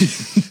 Yeah.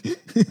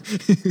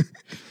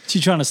 What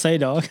you trying to say,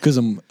 dog? Because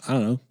I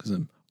don't know. Because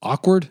I'm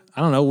awkward?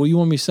 I don't know. What do you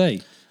want me to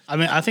say? I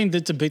mean, I think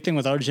that's a big thing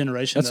with our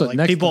generation. That's That, what like,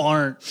 next people time-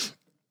 aren't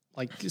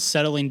like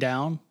settling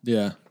down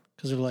Yeah.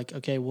 because they're like,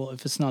 okay, well,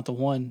 if it's not the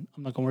one,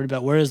 I'm not gonna worry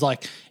about it. Whereas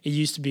like it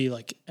used to be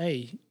like,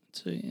 hey,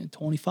 it's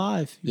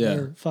 25. You Yeah.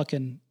 better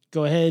fucking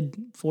go ahead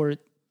for it.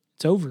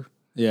 It's over.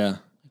 Yeah.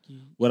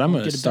 What I'm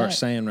going to get it start back.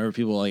 saying whenever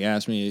people like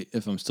ask me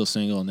if I'm still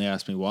single and they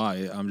ask me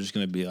why, I'm just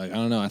going to be like, I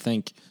don't know. I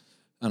don't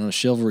know.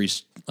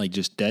 Chivalry's like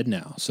just dead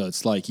now. So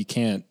it's like you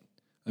can't.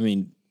 I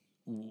mean,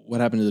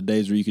 what happened to the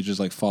days where you could just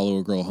like follow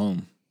a girl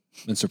home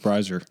and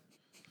surprise her?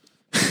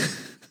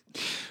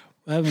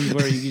 What happens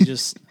where you can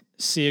just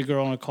see a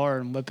girl in a car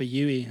and whip a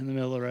Yui in the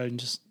middle of the road and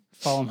just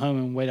follow them home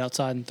and wait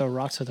outside and throw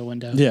rocks out the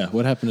window? Yeah.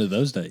 What happened to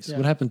those days? Yeah.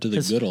 What happened to the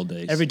 'Cause good old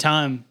days? Every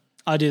time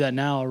I do that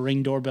now, a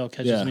Ring doorbell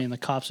catches Yeah. me and the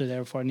cops are there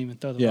before I can even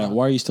throw the Yeah. rock.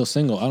 Why are you still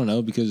single? I don't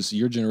know. Because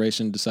your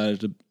generation decided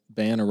to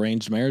ban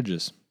arranged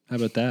marriages. How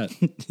about that?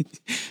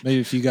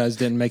 Maybe if you guys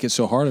didn't make it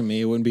so hard on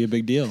me, it wouldn't be a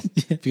big deal.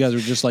 If you guys were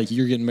just like,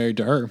 you're getting married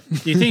to her.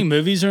 Do you think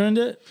movies are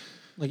into it?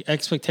 Like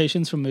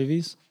expectations from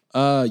movies?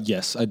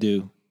 Yes, I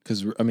do.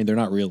 because I mean they're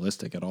not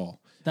realistic at all.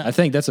 No. I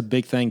think that's a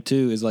big thing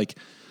too. Is like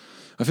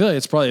I feel like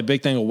it's probably a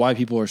big thing of why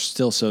people are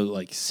still so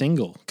like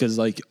single because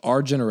like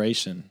our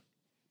generation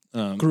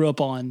grew up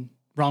on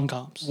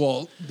rom-coms.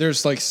 Well,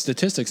 there's like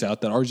statistics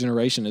out that our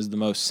generation is the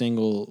most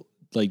single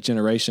like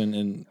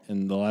generation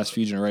in the last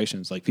few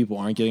generations. Like people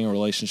aren't getting in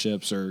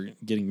relationships or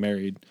getting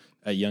married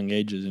at young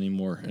ages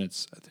anymore, and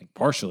it's I think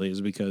partially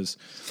is because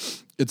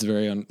it's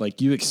very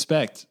like you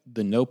expect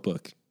the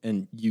Notebook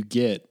and you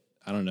get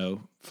I don't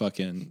know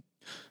fucking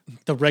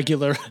the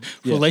regular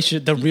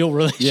relationship, the real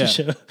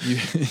relationship.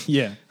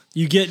 Yeah.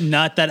 You get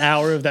not that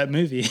hour of that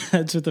movie.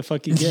 That's what the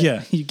fuck you get.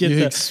 Yeah. You get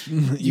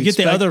you get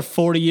the other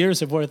 40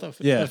 years of worth of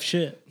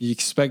shit. You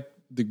expect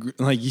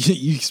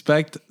you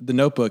expect the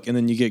Notebook and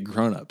then you get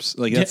grown-ups.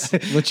 Like that's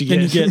what you get.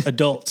 Then you get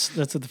adults.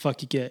 That's what the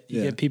fuck you get. You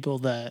Yeah. get people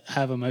that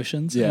have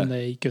emotions Yeah. and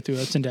they go through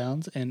ups and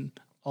downs and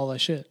all that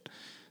shit.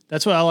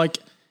 That's what I like.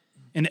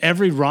 In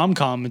every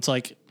rom-com, it's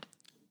like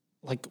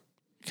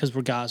because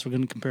we're guys, we're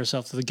going to compare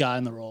ourselves to the guy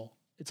in the role.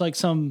 It's like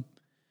some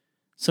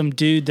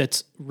dude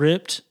that's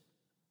ripped,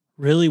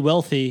 really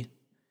wealthy,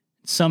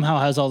 somehow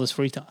has all this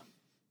free time.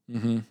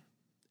 Mm-hmm.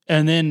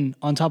 And then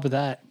on top of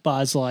that,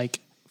 buys like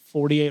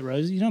 48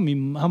 roses. You know what I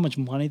mean? How much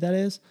money that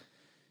is?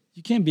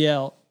 You can't be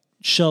out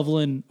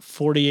shoveling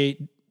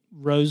 48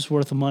 roses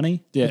worth of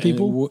money Yeah, to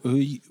people. where are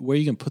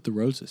you going to put the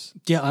roses?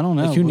 Yeah, I don't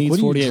know. Like, who needs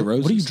what do you 48 What do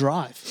you roses?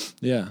 drive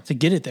Yeah. to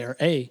get it there?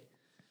 A,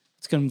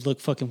 it's going to look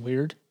fucking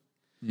weird.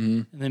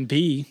 Mm-hmm. And then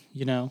B,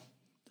 you know,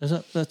 that's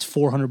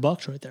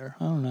 $400 right there.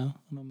 I don't know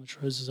how much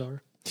roses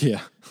are,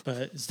 Yeah. but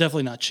it's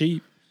definitely not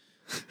cheap.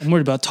 I'm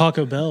worried about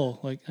Taco Bell.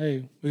 Like,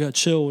 hey, we got to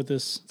chill with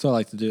this. That's what I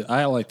like to do.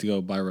 I like to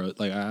go buy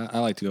I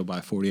like to go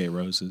buy 48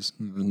 roses.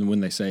 And when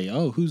they say,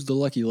 "Oh, who's the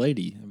lucky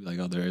lady?" I'll be like,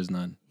 "Oh, there is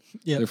none.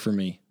 Yeah, They're for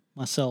me.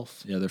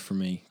 myself. Yeah, they're for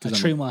me. I 'Cause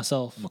treat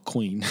myself. I'm a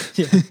queen.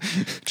 Yeah,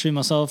 treat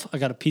myself. I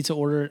got a pizza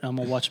order, and I'm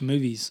gonna watch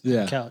movies on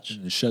the couch.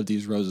 And shove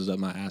these roses up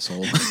my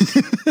asshole.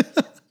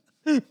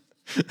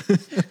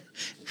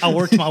 I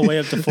worked my way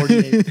up to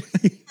 48.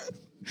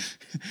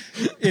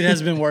 It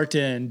has been worked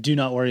in. Do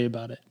not worry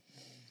about it.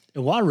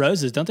 And why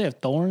roses? Don't they have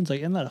thorns? Like,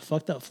 isn't that a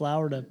fucked up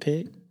flower to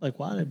pick? Like,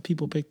 why did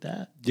people pick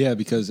that? Yeah,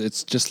 because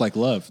it's just like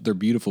love. They're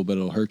beautiful, but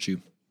it'll hurt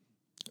you.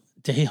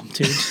 Damn,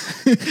 dude.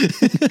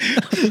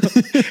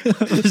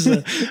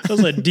 that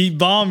was a deep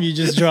bomb you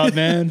just dropped,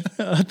 man.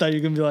 I thought you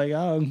were going to be like,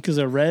 oh, because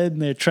they're red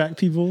and they attract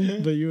people.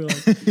 But you were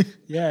like,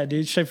 yeah,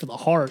 dude, straight for the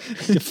heart.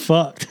 Get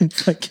fucked.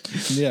 It's like,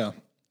 Yeah.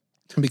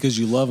 Because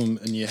you love them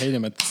and you hate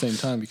them at the same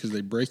time because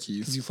they break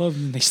you. you love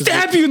them and they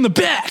stab you in the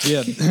back.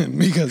 Yeah,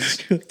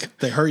 because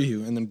they hurt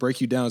you and then break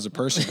you down as a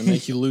person and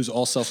make you lose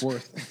all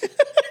self-worth.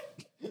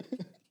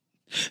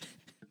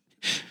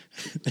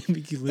 They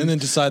make you lose. And then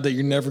decide that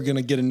you're never going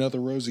to get another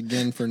rose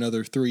again for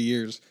another 3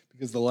 years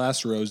because the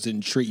last rose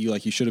didn't treat you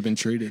like you should have been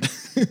treated.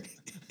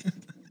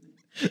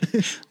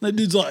 That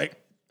dude's like,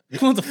 you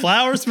want the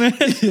flowers, man?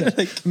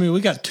 I mean,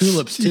 we got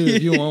tulips too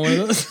if you want one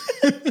of those.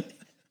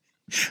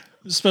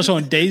 Special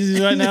on daisies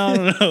right now. I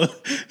don't know.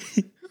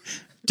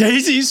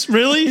 Daisies,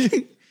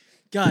 really?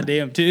 God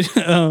damn, dude.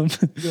 You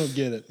don't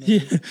get it. Yeah.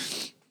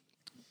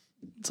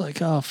 It's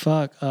like, oh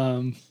fuck.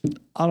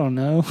 I don't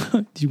know.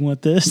 Do you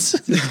want this?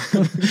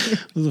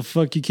 What the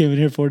fuck you came in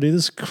here for, dude?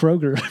 This is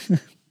Kroger.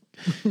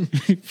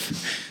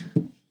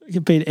 I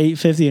get paid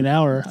 $8.50 an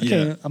hour.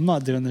 I'm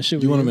not doing this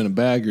shit. You want them in a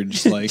bag or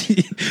just like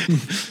you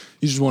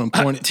just want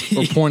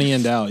them pointy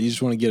end out. You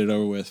just want to get it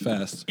over with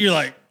fast. You're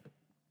like,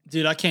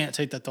 dude, I can't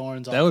take the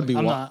thorns off. That would be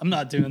I'm wild.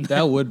 not doing that.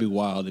 That would be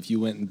wild if you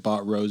went and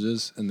bought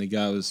roses and the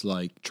guy was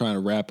like trying to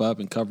wrap up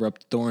and cover up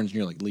the thorns and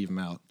you're like, leave them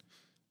out.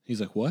 He's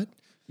like, what?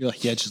 You're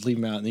like, yeah, just leave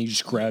them out. And then you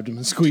just grabbed them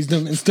and squeezed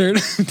them and stared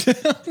them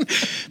down.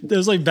 There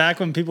was like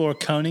back when people were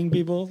coning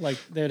people, like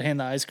they would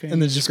hand the ice cream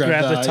And then just grab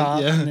grab the the top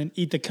eye, yeah. and then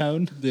eat the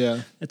cone.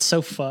 Yeah. It's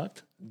so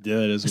fucked. Yeah,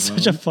 it is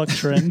Such a fuck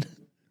trend.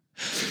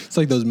 It's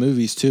like those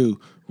movies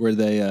too, where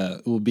they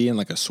will be in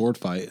like a sword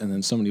fight and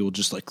then somebody will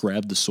just like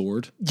grab the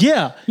sword.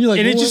 Yeah. You're like,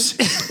 and it what?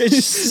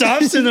 just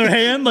stops in their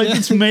hand like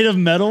it's made of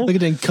metal. Like it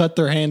didn't cut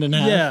their hand in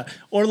half. Yeah.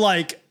 Or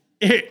like,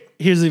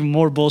 here's even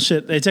more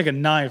bullshit. They take a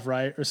knife,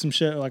 right? Or some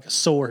shit, like a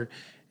sword,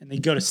 and they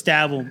go to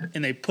stab them,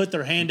 and they put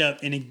their hand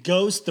up, and it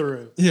goes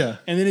through. Yeah.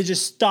 And then it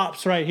just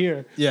stops right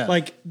here. Yeah.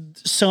 Like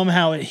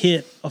somehow it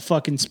hit a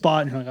fucking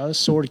spot, and you're like, oh, this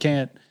sword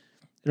can't.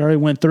 It already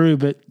went through,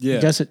 but Yeah.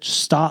 I guess it just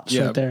stops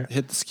Yeah, right there.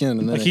 hit the skin and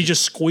then Like it he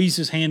just squeezed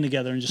his hand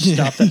together and just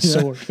stopped that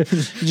sword.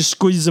 He just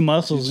squeezes the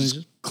muscles and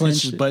just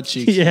clenched his butt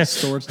cheeks. Yeah. And the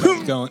sword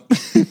started going.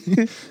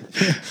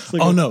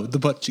 like Oh no, the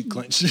butt cheek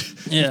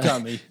clenched. Yeah. You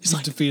got me. He's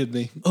like, defeated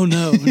me. oh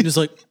no. And he's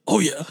like, oh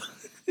yeah.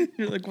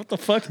 You're like, what the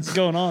fuck is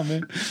going on,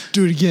 man?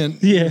 Do it again.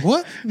 Yeah.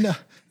 What? No.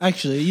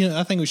 Actually,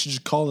 I think we should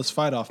just call this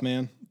fight off,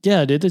 man.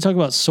 Yeah, dude. They talk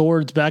about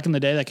swords back in the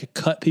day that could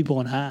cut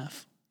people in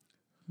half.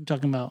 I'm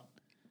talking about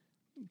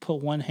put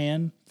one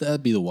hand.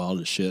 That'd be the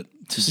wildest shit.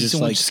 To just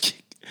someone like, just-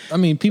 I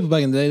mean, people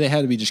back in the day, they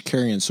had to be just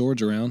carrying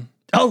swords around.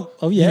 oh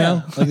yeah. You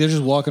know? Like they're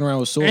just walking around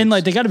with swords. And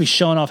like they got to be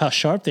showing off how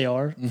sharp they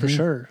are for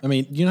sure. I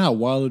mean, you know how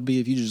wild it would be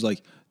if you just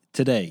like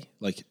today,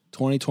 like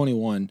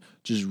 2021,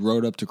 just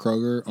rode up to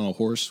Kroger on a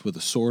horse with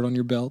a sword on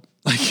your belt?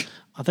 Like,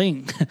 I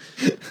think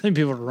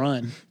people would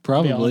run.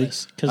 Probably.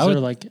 Because they're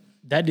like,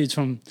 that dude's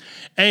from.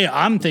 Hey,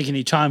 I'm thinking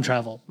he time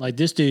traveled. Like,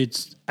 this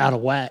dude's out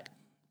of whack.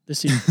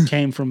 This dude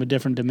came from a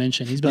different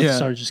dimension. He's about to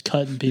start just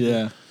cutting people.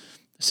 yeah,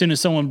 As soon as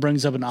someone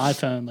brings up an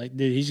iPhone, like,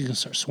 dude, he's gonna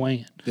start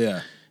swinging.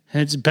 yeah,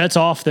 And it's bets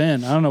off.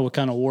 Then I don't know what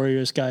kind of warrior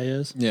this guy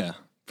is. yeah.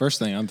 First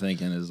thing I'm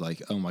thinking is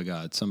like, oh my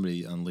God,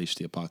 somebody unleashed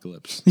the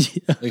apocalypse.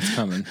 Yeah. It's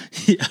coming.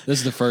 Yeah. This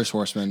is the first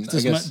horseman.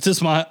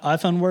 Does my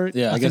iPhone work?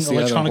 Yeah, I guess think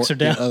the electronics are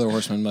down. The other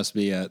horseman must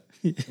be at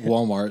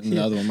Walmart, and the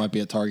other one might be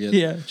at Target.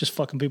 Yeah, just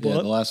fucking people Yeah,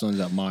 up. the last one's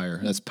at Meyer.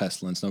 That's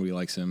Pestilence. Nobody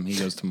likes him. He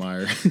goes to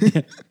Meyer.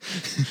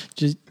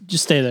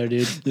 Just stay there,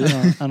 dude.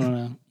 I don't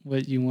know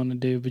what you want to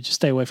do, but just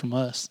stay away from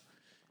us.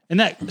 Isn't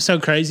that so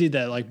crazy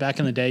that like back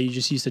in the day, you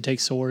just used to take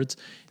swords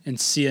and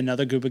see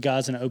another group of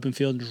guys in an open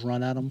field and just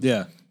run at them?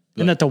 Yeah.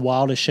 Isn't that the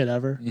wildest shit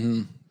ever?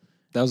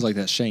 That was like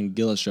that Shane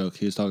Gillis joke.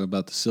 He was talking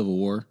about the Civil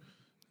War.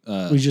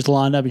 We just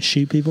lined up and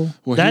shoot people.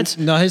 Well, That's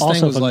his also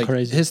thing was fucking like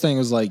crazy. his thing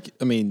was like,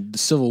 I mean, the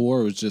Civil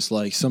War was just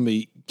like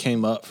somebody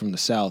came up from the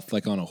South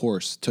like on a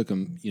horse. Took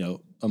them,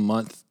 a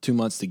month, 2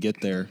 months to get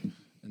there,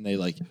 and they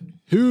like,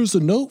 here's a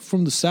note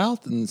from the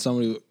South, and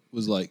somebody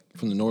was like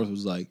from the North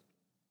was like,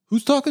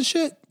 who's talking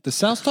shit? The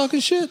South's talking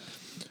shit?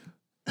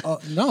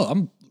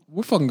 No,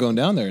 we're fucking going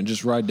down there and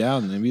just ride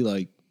down and be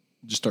like,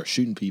 just start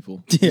shooting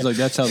people. Yeah. He's like,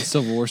 that's how the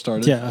Civil War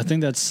started. Yeah, I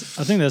think that's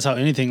how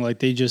anything, like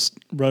they just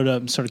rode up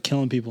and started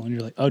killing people, and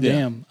you're like, oh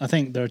damn, I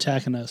think they're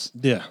attacking us.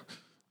 Yeah.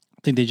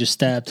 I think they just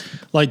stabbed.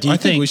 Like, do you I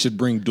think we should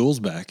bring duels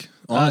back.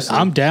 Honestly.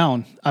 I'm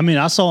down. I mean,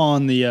 I saw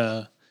on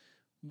the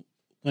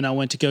when I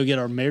went to go get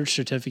our marriage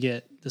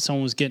certificate that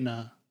someone was getting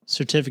a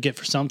certificate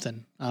for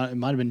something. It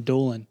might have been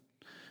dueling,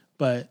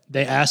 but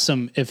they asked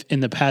them if in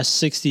the past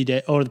 60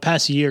 days or the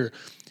past year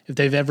if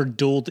they've ever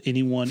dueled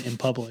anyone in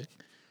public.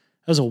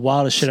 That was the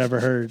wildest shit I ever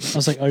heard. I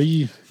was like,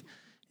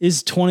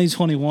 it's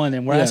 2021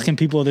 and we're asking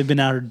people if they've been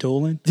out here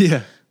dueling?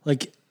 Yeah.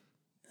 Like,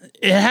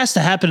 it has to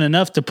happen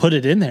enough to put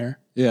it in there.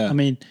 Yeah. I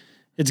mean,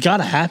 it's got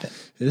to happen.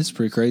 It is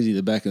pretty crazy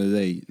that back in the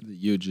day that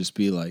you would just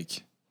be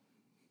like,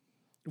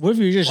 What if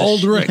you're just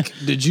old Rick,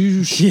 did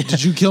you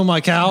kill my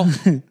cow?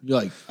 You're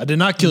like, I did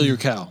not kill your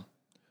cow.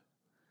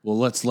 Well,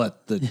 let's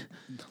let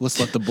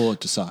the bullet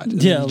decide.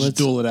 And Yeah, then you just let's-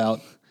 duel it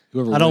out.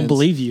 Whoever I don't wins.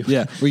 believe you.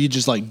 Yeah, where you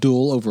just like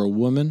duel over a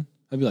woman.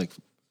 I'd be like,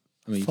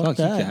 I mean, Fuck fuck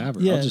you that. can have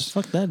her. Yeah, I'll just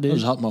fuck that, I'll dude.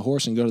 just hop my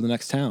horse and go to the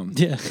next town.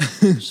 Yeah,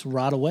 just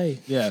ride away.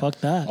 Yeah, fuck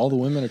that. All the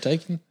women are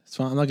taken. It's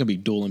fine. I'm not gonna be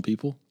dueling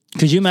people.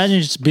 Could you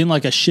imagine just being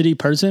like a shitty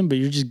person, but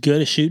you're just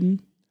good at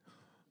shooting?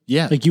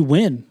 Yeah. Like you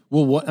win.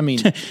 Well, what I mean,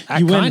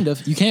 You win. kind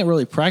of. You can't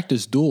really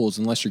practice duels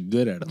unless you're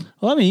good at them.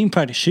 Well, I mean, you can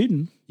practice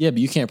shooting. Yeah, but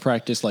you can't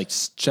practice like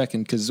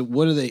checking because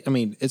what are they? I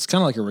mean, it's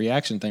kind of like a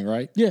reaction thing,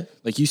 right? Yeah.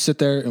 Like you sit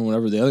there and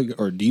whenever the other,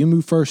 or do you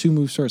move first? Who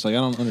moves first? Like I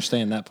don't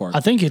understand that part.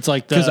 I think it's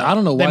like 'Cause I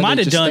don't know why they might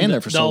they have just done stand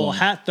there for the so whole long.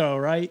 hat throw,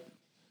 right?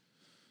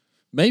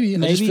 Maybe. I just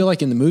Maybe. feel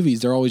like in the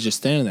movies they're always just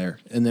standing there,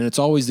 and then it's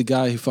always the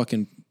guy who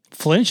fucking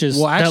Flinches.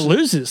 Well, that actually-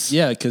 loses.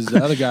 yeah, because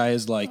the other guy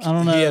is like I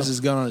don't know. he has his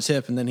gun on his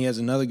hip, and then he has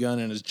another gun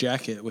in his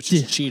jacket, which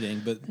is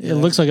cheating. But It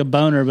looks like a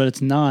boner, but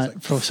it's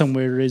not for some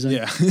weird reason.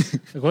 yeah.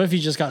 Like, what if you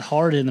just got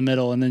hard in the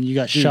middle and then you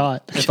got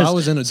shot? If I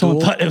was in a Someone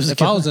duel, thought it was a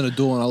if I gun. was in a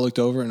duel and I looked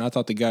over and I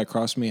thought the guy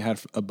across from me had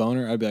a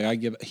boner, I'd be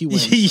like, he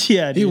wins.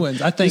 Yeah, He dude.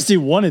 wins. I think this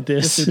dude wanted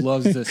this this. dude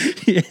loves this.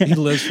 He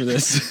lives for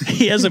this.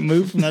 He hasn't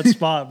moved from that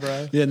spot,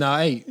 bro. Yeah, no,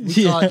 hey,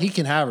 he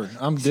can have her.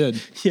 I'm good.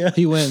 Yeah.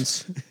 He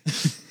wins.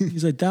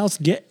 He's like, "That's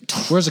get."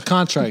 Where's the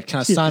contract?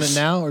 Can I sign it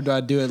now or do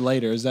I do it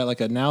later? Is that like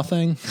a now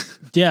thing?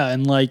 Yeah,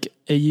 and like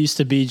it used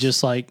to be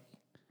just like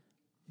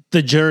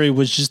the jury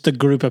was just a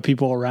group of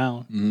people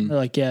around. They're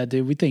like, "Yeah,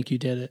 dude, we think you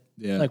did it.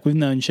 Yeah. Like we've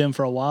known Jim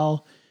for a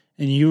while,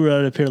 and you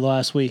rode up here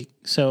last week,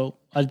 so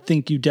I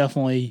think you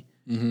definitely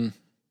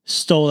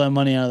stole that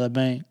money out of the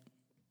bank,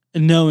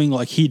 and knowing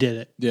like he did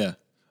it. Yeah.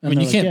 I And mean, they're you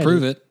like, can't yeah,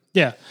 prove dude. it.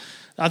 Yeah."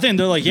 I think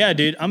they're like, "Yeah,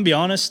 dude, I'm gonna be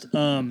honest.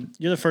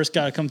 You're the first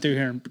guy to come through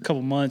here in a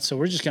couple months, so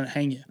we're just gonna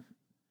hang you."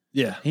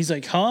 Yeah. He's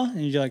like, "Huh?"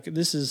 And you're like,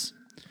 "This is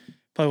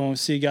probably won't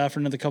see a guy for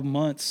another couple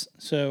months.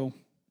 So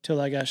till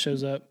that guy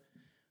shows up,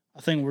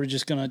 I think we're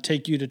just gonna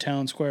take you to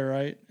town square,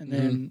 right? And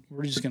then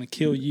we're just gonna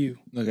kill you."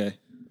 Okay.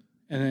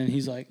 And then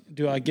he's like,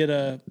 "Do I get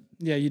a?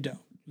 Yeah, you don't.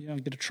 You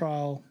don't get a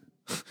trial."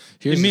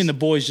 Here's And me a- and the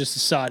boys just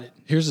decided.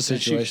 Here's a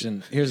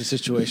situation. Here's a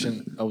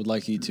situation I would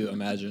like you to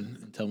imagine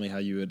and tell me how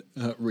you would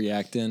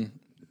react in.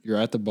 You're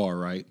at the bar,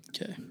 right,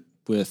 Okay,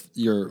 with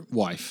your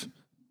wife,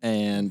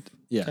 and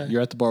Okay.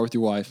 you're at the bar with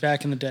your wife.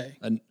 back in the day,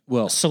 And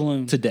well,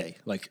 saloon. today,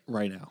 like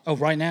right now, Oh,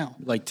 right now,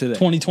 like today,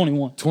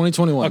 2021.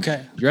 2021.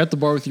 Okay. You're at the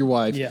bar with your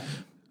wife. Yeah.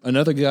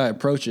 Another guy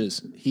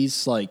approaches.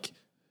 He's like,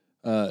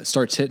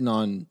 starts hitting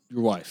on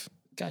your wife.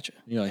 Gotcha.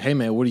 And you're like, "Hey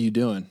man, what are you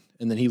doing?"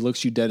 And then he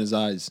looks you dead in his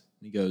eyes.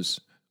 And he goes,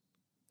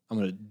 "I'm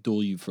gonna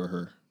duel you for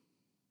her."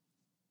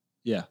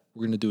 Yeah,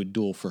 we're gonna do a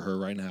duel for her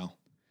right now.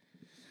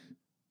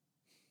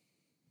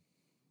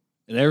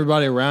 And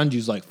everybody around you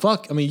is like,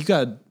 "Fuck!" I mean, you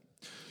got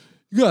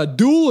You gotta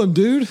duel him,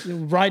 dude.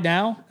 Right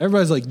now,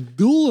 Everybody's like,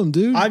 duel him,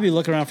 dude. I'd be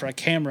looking around for a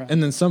camera.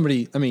 And then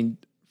somebody, I mean,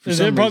 for There'd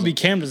some probably reason,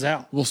 be cameras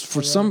out. well,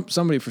 for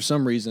somebody for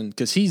some reason,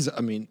 because he's, I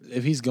mean,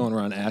 if he's going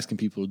around asking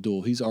people to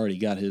duel, he's already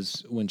got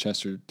his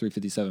Winchester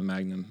 357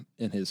 Magnum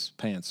in his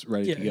pants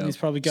ready to go. He's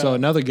probably got so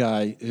another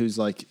guy who's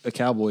like a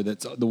cowboy,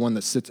 that's the one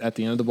that sits at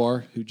the end of the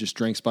bar, who just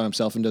drinks by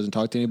himself and doesn't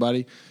talk to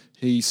anybody.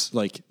 He's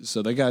like,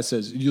 so that guy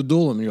says, you'll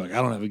duel him. And you're like,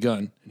 I don't have a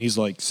gun. And he's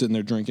like sitting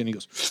there drinking. He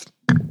goes,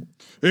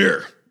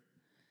 here,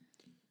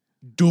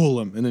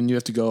 duel him. And then you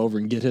have to go over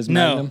and get his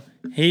Magnum.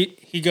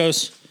 He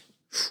goes,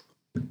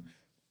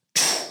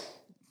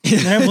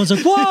 and everyone's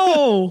like,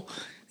 whoa. And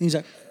he's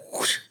like,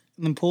 whoosh,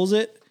 and then pulls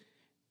it,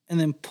 and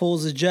then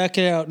pulls his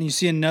jacket out, and you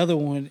see another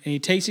one, and he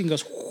takes it and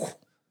goes, whoosh,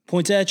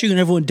 points at you, and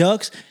everyone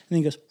ducks, and then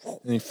he goes, whoosh,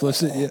 And he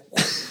flips it.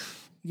 Yeah.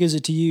 he gives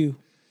it to you.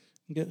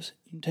 He goes,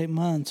 you can take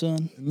mine,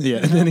 son. Yeah.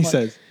 And then he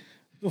says,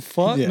 The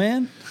fuck, Yeah.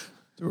 man?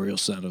 the real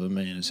son of a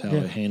man is how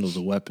he handles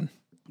a weapon.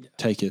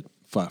 Take it,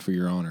 fight for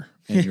your honor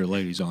and your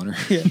lady's honor.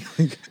 Yeah.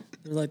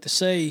 They like to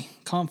say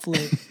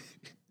conflict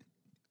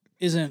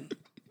isn't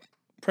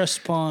pressed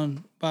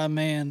upon by a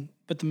man,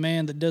 but the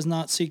man that does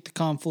not seek the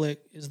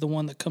conflict is the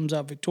one that comes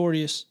out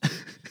victorious.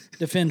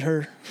 Defend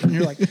her. And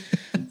you're like,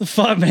 the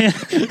fuck, man?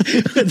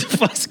 What the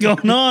fuck's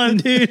going on,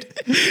 dude?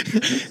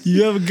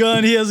 You have a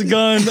gun, he has a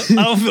gun.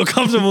 I don't feel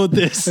comfortable with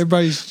this.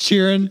 Everybody's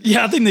cheering.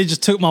 Yeah, I think they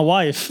just took my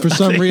wife. For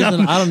some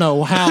reason, I don't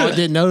know how I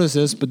didn't notice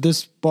this, but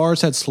this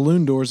bar's had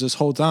saloon doors this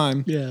whole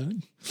time. Yeah.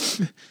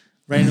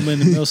 Randomly in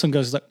the middle, someone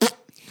goes like,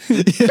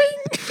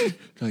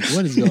 Like,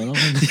 what is going on?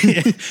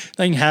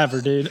 they can have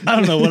her, dude. I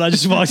don't know what I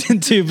just walked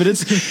into, but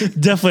it's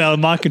definitely out of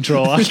my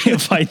control. I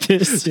can't fight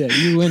this. Yeah,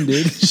 you win,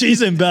 dude.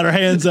 She's in better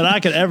hands than I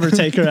could ever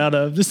take her out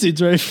of. This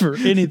dude's ready for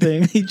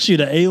anything. He'd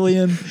shoot an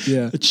alien,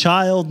 Yeah. a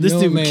child. This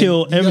No, dude would man,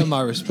 kill you every. got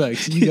my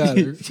respect. You got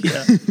her.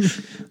 Yeah.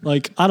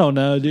 Like, I don't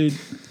know, dude.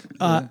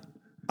 I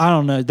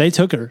don't know. They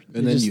took her.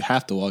 And then you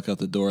have to walk out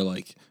the door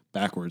like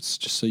backwards,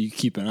 just so you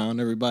keep an eye on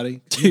everybody.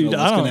 Dude, you know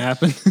what's I going to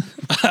happen.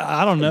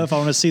 I don't know if I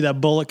want to see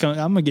that bullet coming.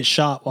 I'm going to get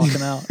shot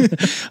walking out. I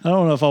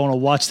don't know if I want to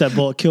watch that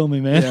bullet kill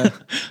me, man. Yeah.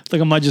 I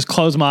think I might just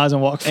close my eyes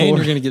and walk And you're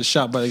forward. going to get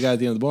shot by the guy at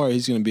the end of the bar.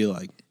 He's going to be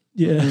like,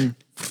 Yeah.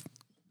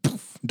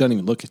 doesn't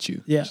even look at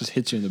you. Yeah. Just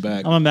hits you in the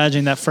back. I'm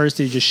imagining that first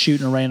dude just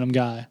shooting a random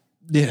guy.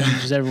 Yeah.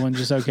 And just everyone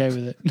just okay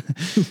with it.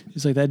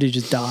 He's like, that dude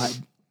just died.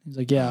 He's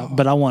like, yeah,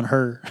 but I want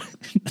her.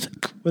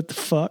 Like, what the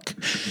fuck,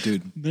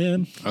 Dude.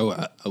 man?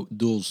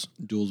 Duels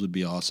would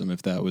be awesome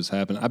if that was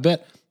happening. I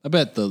bet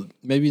the,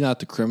 maybe not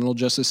the criminal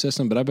justice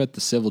system, but I bet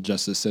the civil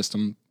justice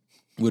system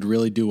would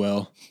really do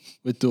well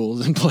with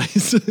duels in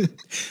place.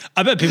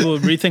 I bet people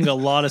would rethink a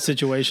lot of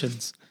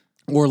situations.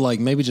 Or like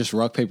maybe just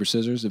rock, paper,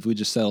 scissors. If we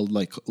just settled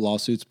like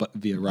lawsuits but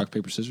via rock,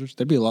 paper, scissors,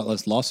 there'd be a lot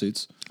less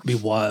lawsuits. It'd be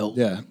wild.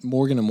 Yeah.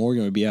 Morgan &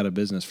 Morgan would be out of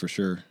business for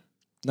sure.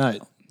 No,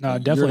 You're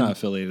definitely. not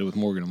affiliated with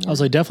Morgan & Morgan. I was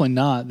like, definitely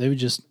not. They would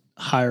just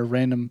hire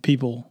random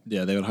people.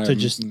 Yeah, they would hire to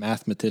just-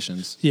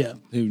 mathematicians Yeah,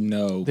 who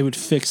know. they would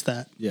fix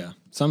that. Yeah.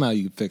 Somehow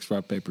you could fix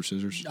rock, paper,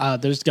 scissors.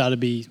 There's got to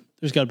be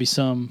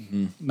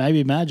some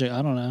maybe magic.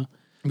 I don't know.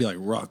 It'd be like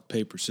rock,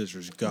 paper,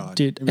 scissors, God.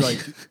 Dude. It'd be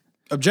like,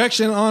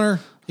 objection, honor.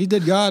 He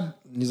did God.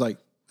 And he's like,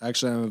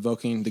 actually, I'm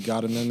invoking the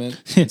God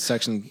Amendment in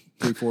section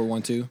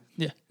 3412.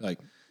 Yeah, Like,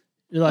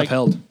 you're like,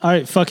 upheld. all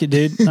right, fuck it,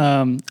 dude.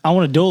 I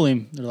want to duel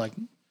him. They're like,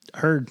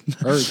 heard.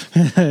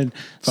 And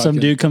some Fucking-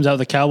 dude comes out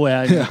with a cowboy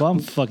hat. And you're like, well, I'm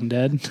fucking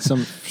dead.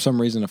 for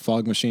some reason, a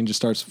fog machine just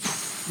starts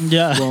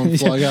Yeah, blowing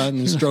fog out and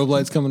the strobe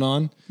lights coming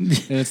on. And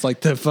it's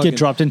like the fucking. get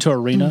dropped into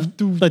arena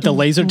like the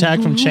laser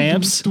tag from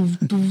Champs.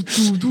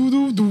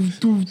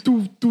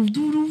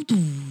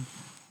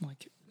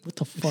 Like, what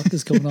the fuck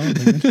is going on,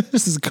 man?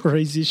 This is the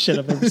craziest shit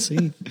I've ever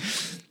seen.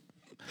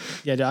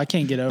 Yeah, dude, I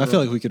can't get over. I feel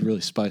like we could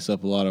really spice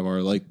up a lot of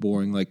our like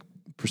boring like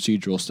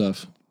procedural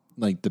stuff,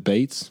 like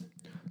debates.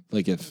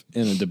 Like if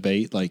in a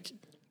debate, like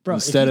Bro,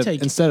 instead if you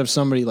take- of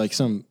somebody like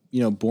some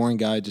boring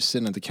guy just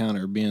sitting at the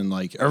counter being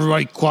like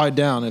everybody quiet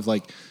down. If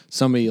like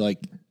somebody like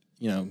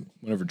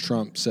whenever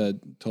Trump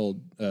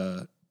told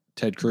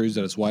Ted Cruz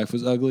that his wife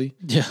was ugly,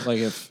 Yeah. like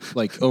if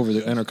like over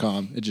the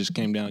intercom it just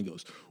came down and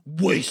goes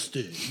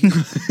wasted.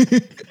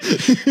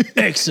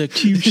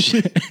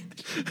 execution,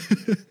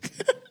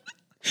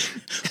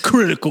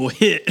 critical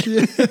hit.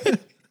 That'd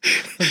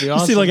be You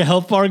awesome. see like a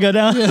health bar go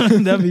down?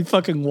 That'd be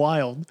fucking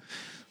wild.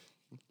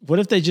 What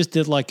if they just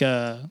did like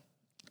a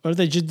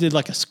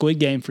Squid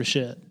Game for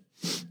shit?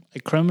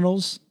 Like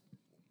criminals?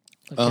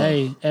 Like,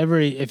 hey,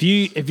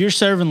 if you're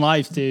serving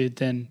life, dude,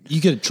 then You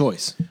get a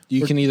choice.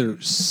 You can either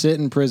sit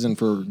in prison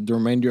for the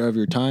remainder of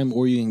your time,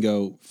 or you can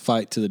go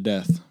fight to the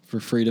death for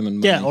freedom and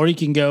money. yeah, or you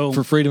can go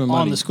for freedom and on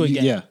money. the Squid You-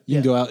 Game. Yeah, you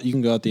can go out. You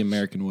can go out the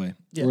American way,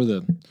 Yeah. or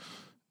the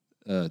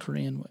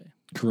Korean way.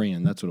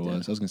 Korean. That's what it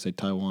was. I was gonna say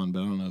Taiwan, but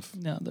I don't know if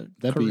No, they're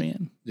That'd be-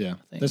 Korean. yeah.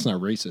 think. That's not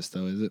racist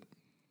though, is it?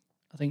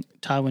 I think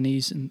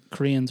Taiwanese and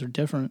Koreans are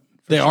different.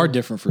 for They are sure.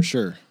 different for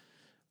sure.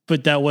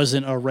 But that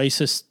wasn't a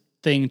racist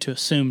thing to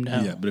assume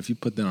now. Yeah, but if you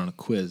put that on a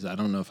quiz, I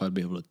don't know if I'd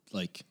be able to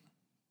like.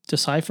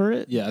 Decipher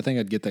it? Yeah, I think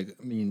I'd get that.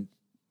 I mean,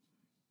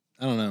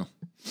 I don't know.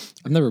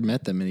 I've never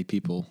met that many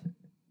people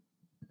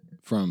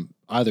from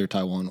either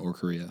Taiwan or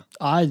Korea.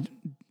 I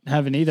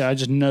haven't either. I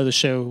just know the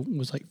show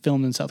was like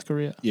filmed in South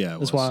Korea. Yeah,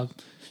 that's why. I'm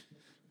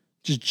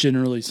just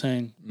generally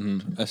saying,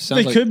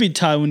 They could be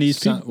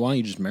Taiwanese people. Why don't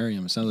you just marry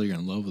him? It sounds like you're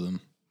in love with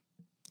him.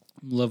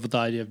 I'm in love with the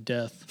idea of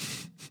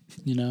death.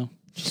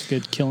 Just a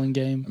good killing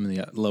game. I'm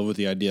in love with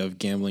the idea of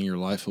gambling your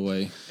life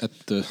away at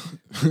the.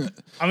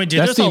 I mean,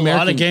 dude, there's a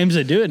lot of games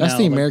that do it now. That's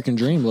the American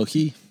dream, low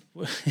key.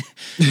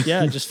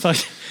 Yeah, just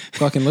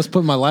fucking let's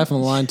put my life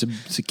on the line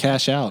to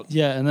cash out.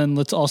 Yeah, and then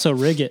let's also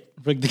rig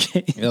the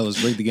game. Yeah,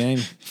 let's rig the game.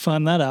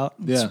 Find that out.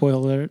 Yeah. Spoiler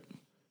alert.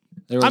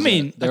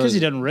 Because he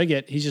doesn't rig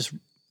it, he's just.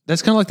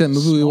 That's kind of like that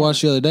movie we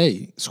watched the other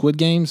day, Squid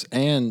Games,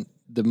 and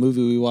the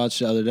movie we watched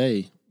the other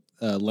day,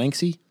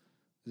 Lanxi. Is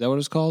that what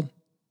it's called?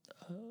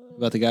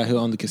 About the guy who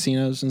owned the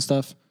casinos and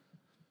stuff.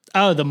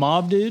 Oh, the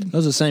mob dude. That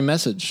was the same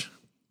message.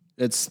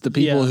 It's the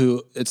people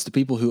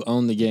who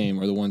own the game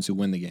are the ones who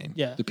win the game.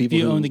 Yeah. The people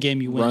who who own the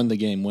game, you win. Run the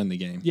game, win the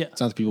game. Yeah.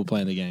 It's not the people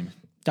playing the game.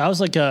 That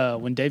was like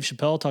when Dave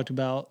Chappelle talked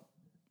about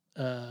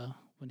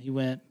when he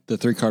went. The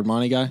 3-card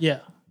money guy? Yeah.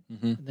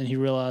 Mm-hmm. Then he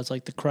realized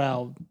like the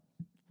crowd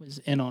was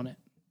in on it.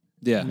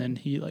 Yeah. And then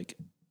he like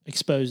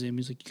exposed him.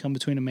 He's like, you come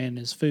between a man and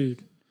his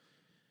food,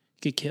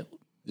 get killed.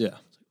 Yeah.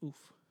 Like, oof.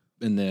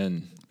 And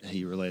then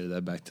he related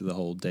that back to the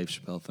whole Dave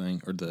Chappelle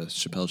thing or the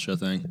Chappelle Show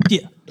thing.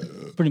 Yeah,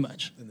 pretty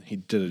much. And he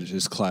did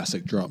his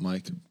classic drop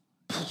mic.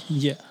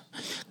 Yeah.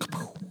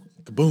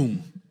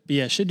 Kaboom. But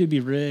yeah, should be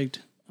rigged.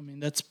 I mean,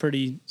 that's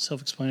pretty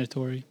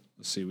self-explanatory.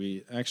 Let's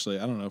see. I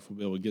don't know if we'll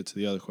be able to get to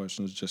the other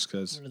questions just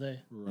because we're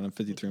running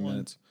 53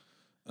 minutes.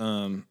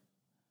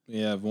 We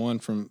have one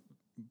from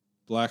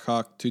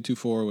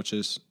Blackhawk224, which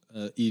is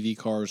EV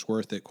cars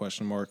worth it, ?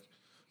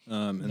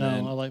 And then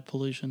I like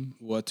pollution.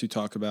 What to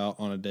talk about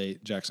on a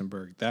date,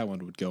 Jacksonburg. That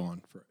one would go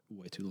on for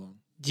way too long.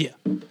 Yeah.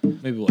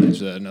 Maybe we'll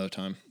answer that another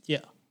time. Yeah.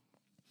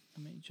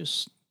 I mean,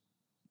 just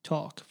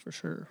talk for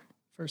sure,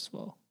 first of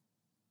all.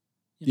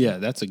 Yeah,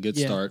 that's a good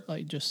start.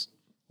 Like just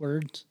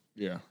words.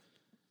 Yeah.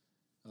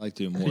 I like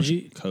doing more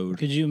code.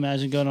 Could you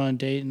imagine going on a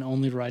date and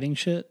only writing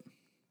shit?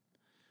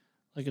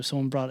 Like if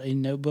someone brought a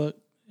notebook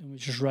and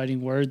was just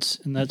writing words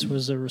and that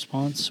was their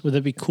response, would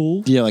that be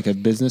cool? Yeah, like a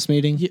business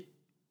meeting? Yeah.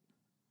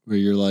 Where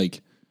they're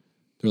like,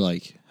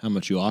 how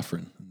much you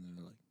offering? And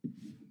they're like,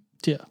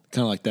 yeah.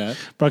 Kind of like that.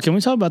 Bro, can we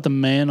talk about the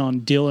man on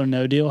Deal or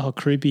No Deal, how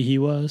creepy he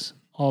was?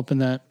 All up in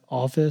that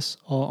office,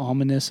 all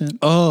ominous.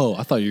 Oh,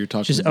 I thought you were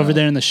talking just about... over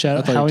there in the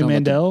shadow. Howie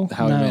Mandel?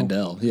 Howie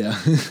Mandel, yeah.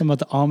 Talking about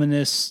the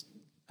ominous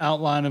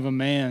outline of a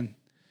man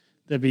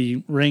that'd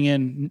be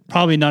ringing,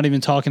 probably not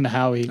even talking to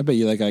Howie. I bet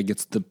you that guy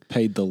gets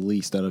paid the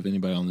least out of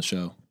anybody on the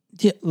show.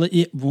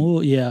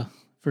 Yeah,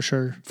 for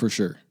sure. For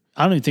sure.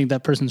 I don't even think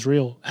that person's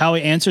real.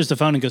 Howie answers the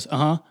phone and goes,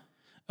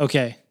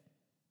 okay,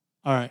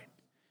 all right.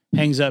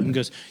 Hangs up and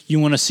goes,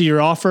 you want to see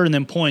your offer? And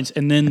then points,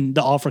 and then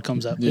the offer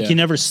comes up. Yeah. Like he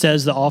never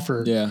says the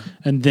offer,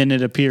 and then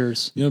it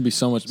appears. You know, it'd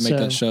be make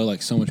that show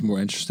like so much more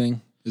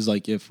interesting. Is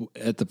like if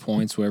at the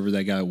points wherever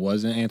that guy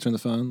wasn't answering the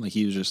phone, like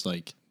he was just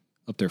like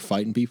up there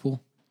fighting people.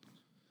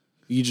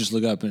 You just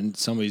look up and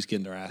somebody's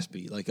getting their ass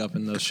beat, like up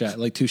in those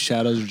like two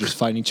shadows are just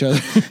fighting each other.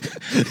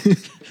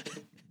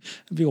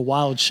 It'd be a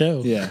wild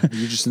show. Yeah,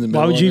 you're just in the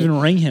middle. Why would you even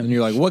ring him? And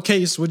you're like, "What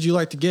case would you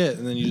like to get?"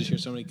 And then you just hear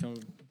somebody come.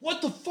 What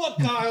the fuck,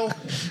 Kyle?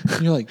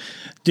 And you're like,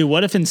 dude,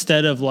 what if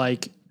instead of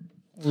like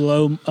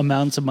low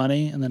amounts of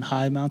money and then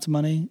high amounts of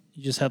money,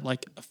 you just had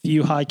like a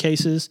few high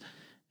cases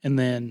and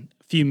then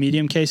a few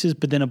medium cases,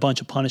 but then a bunch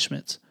of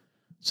punishments.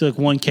 So like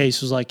one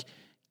case was like,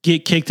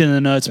 get kicked in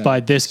the nuts by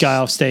this guy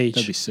off stage.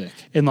 That'd be sick.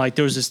 And like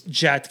there was this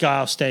jacked guy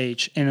off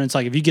stage, and it's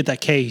like if you get that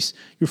case,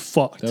 you're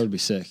fucked. That would be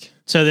sick.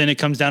 So then it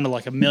comes down to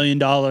like $1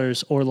 million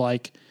or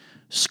like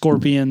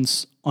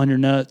scorpions on your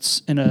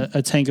nuts and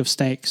a tank of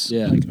snakes.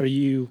 Yeah. Like, are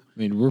you? I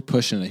mean, we're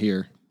pushing it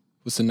here.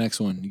 What's the next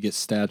one? You get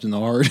stabbed in the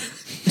heart.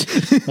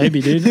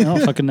 Maybe, dude. I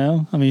don't fucking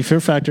know. I mean, Fear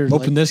Factor.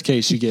 Open this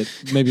case, you get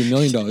maybe $1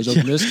 million.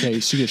 Open this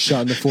case, you get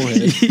shot in the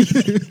forehead.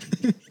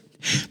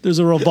 There's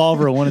a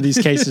revolver in one of these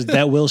cases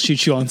that will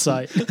shoot you on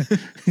sight.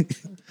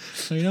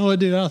 So you know what,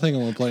 dude? I don't think I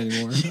want to play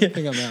anymore. I think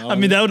I'm out. I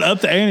mean, that would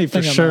up the ante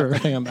for sure. I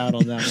think I'm out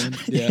on that one.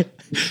 Yeah.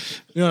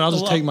 You know, I'll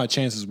just take my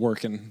chances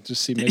working.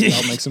 Just see, maybe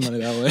I'll make some money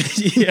that way.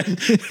 Yeah.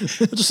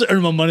 I'll just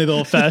earn my money the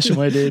old-fashioned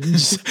way, dude.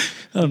 Just,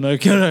 I don't know,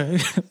 go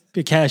to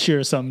be a cashier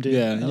or something, dude.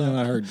 Yeah, you know,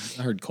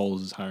 I heard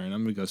Kohl's is hiring.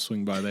 I'm gonna go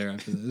swing by there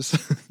after this.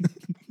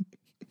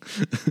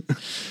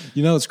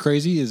 You know what's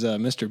crazy is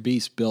Mr.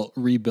 Beast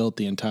rebuilt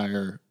the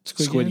entire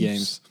Squid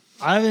Games.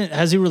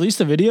 Has he released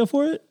a video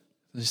for it?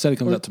 He said it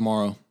comes out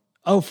tomorrow.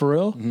 Oh, for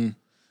real? Mm-hmm.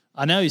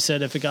 I know he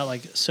said if it got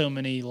like so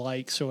many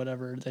likes or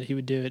whatever that he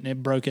would do it, and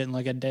it broke it in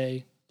like a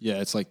day. Yeah,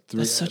 it's like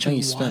I think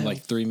he spent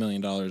like $3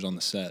 million on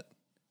the set.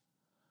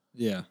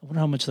 Yeah. I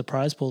wonder how much the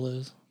prize pool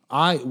is.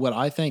 I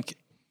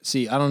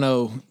don't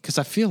know, because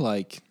I feel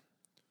like,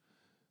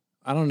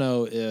 I don't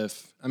know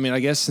if, I mean, I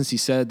guess since he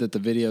said that the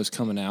video is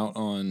coming out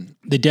on.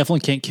 They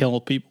definitely can't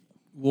kill people.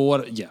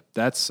 Well,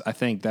 I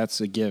think that's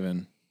a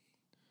given.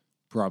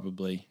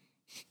 Probably.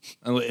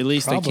 At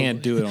least they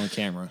can't do it on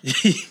camera.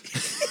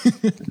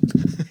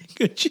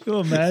 Could you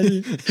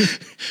imagine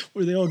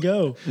where they all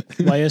go?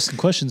 Why asking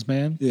questions,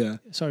 man? Yeah.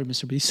 Sorry,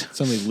 Mr. Beast.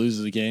 Somebody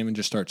loses a game and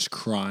just starts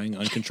crying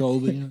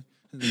uncontrollably. And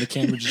then the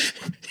camera just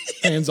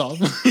hands off.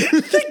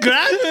 They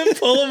grab him,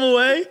 pull him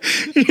away.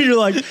 You're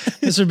like,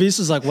 Mr. Beast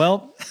is like,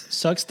 well,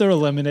 sucks they're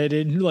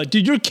eliminated. And you're like,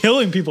 dude, you're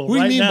killing people What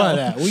do right you mean now. by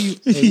that? What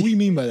do you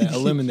mean by that?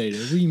 Eliminated.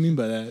 What do you mean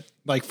by that?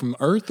 Like from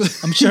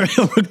Earth? I'm sure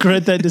he'll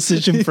regret that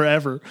decision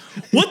forever.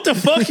 What the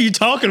fuck are you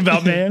talking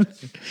about, man?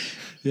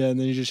 Yeah, and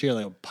then you just hear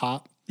like a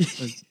pop.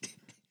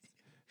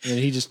 And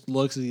he just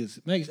looks and he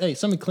goes, hey,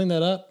 somebody clean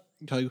that up.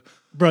 Tell you,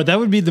 Bro, that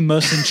would be the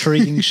most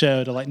intriguing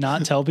show to like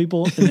not tell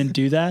people and then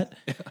do that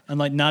and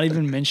like not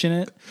even mention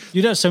it.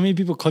 You'd have so many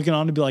people clicking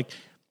on to be like,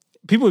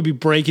 people would be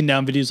breaking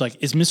down videos like,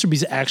 is Mr.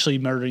 Beast actually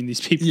murdering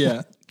these people?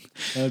 yeah,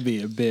 that would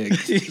be a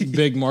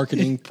big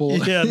marketing pull.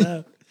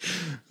 Yeah,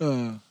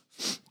 no.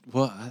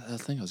 Well, I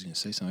think I was going to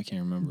say something. I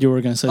can't remember. You were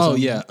going to say something. Oh,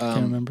 yeah. I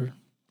can't remember.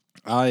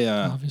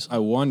 I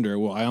wonder.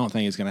 Well, I don't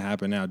think it's going to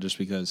happen now, just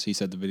because he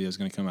said the video is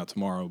going to come out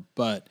tomorrow.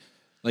 But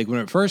like when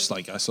it first,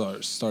 like I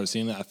started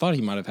seeing that, I thought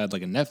he might have had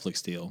like a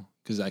Netflix deal,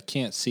 because I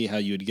can't see how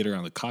you would get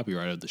around the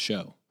copyright of the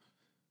show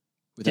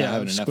without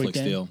having a Squid Netflix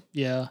Game. deal.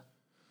 Yeah.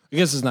 I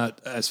guess it's not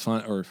as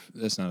fun, or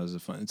it's not as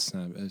fun. It's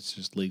not. It's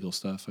just legal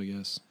stuff, I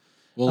guess.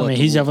 I mean,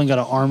 he's definitely got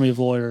an army of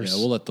lawyers. Yeah,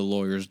 we'll let the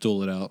lawyers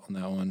duel it out on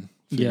that one.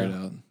 Figure it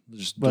out.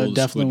 Just But I duel the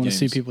definitely Squid want to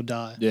see Games. people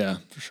die. Yeah,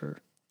 For sure.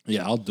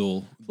 yeah, I'll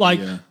duel. Like,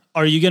 yeah.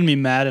 are you going to be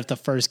mad if the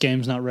first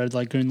game's not red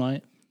light, green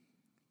light?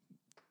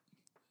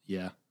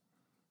 Yeah.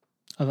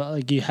 I thought,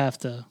 like, you have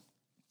to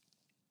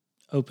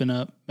open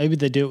up. Maybe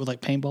they do it with like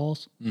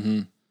paintballs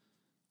Mm-hmm.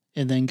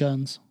 and then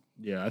guns.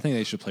 Yeah, I think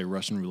they should play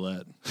Russian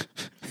roulette.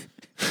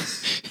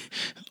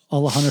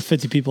 All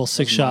 150 people,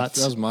 six shots.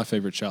 That was my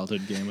favorite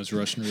childhood game, was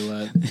Russian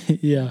roulette.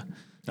 Yeah.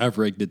 I've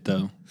rigged it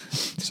though,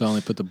 so I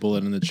only put the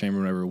bullet in the chamber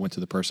whenever it went to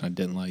the person I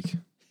didn't like.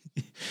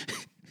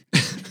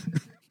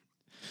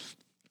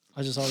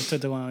 I just always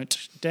took the one,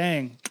 went,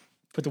 dang,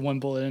 put the one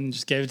bullet in and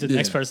just gave it to the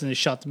next person. They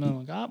shot them in. I'm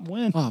like, ah,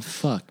 win. Oh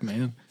fuck,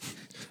 man!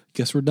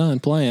 Guess we're done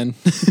playing.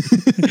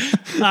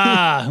 Who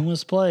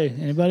wants to play?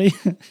 Anybody?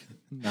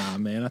 Nah,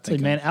 man. I Like,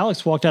 think man,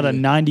 Alex walked out of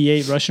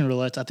 98 Russian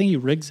roulettes. I think he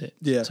rigs it.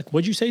 Yeah. It's like,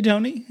 what'd you say,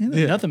 Tony?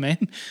 Nothing,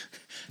 man.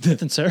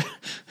 Nothing, sir.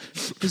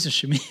 Piece of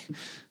shimmy.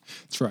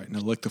 that's right. Now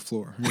lick the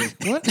floor. You're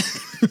like, what?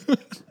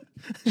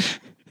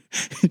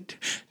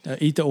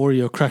 Eat the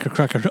Oreo,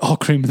 cracker, all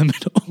cream in the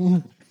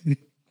middle.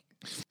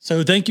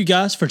 So thank you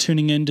guys for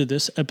tuning in to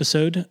this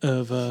episode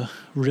of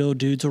Real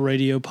Dudes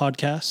Radio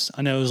podcast.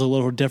 I know it was a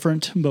little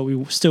different, but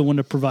we still want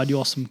to provide you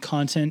all some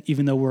content,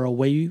 even though we're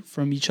away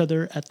from each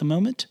other at the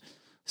moment.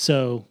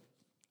 So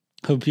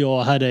hope you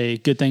all had a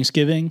good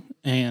Thanksgiving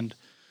and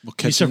We'll you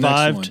catch you next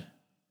survived. one.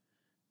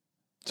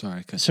 Sorry,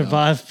 I cut you off.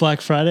 Survived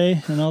Black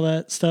Friday and all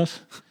that stuff.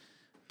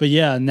 But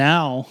yeah,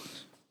 now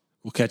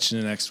We'll catch you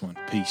in the next one.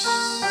 Peace.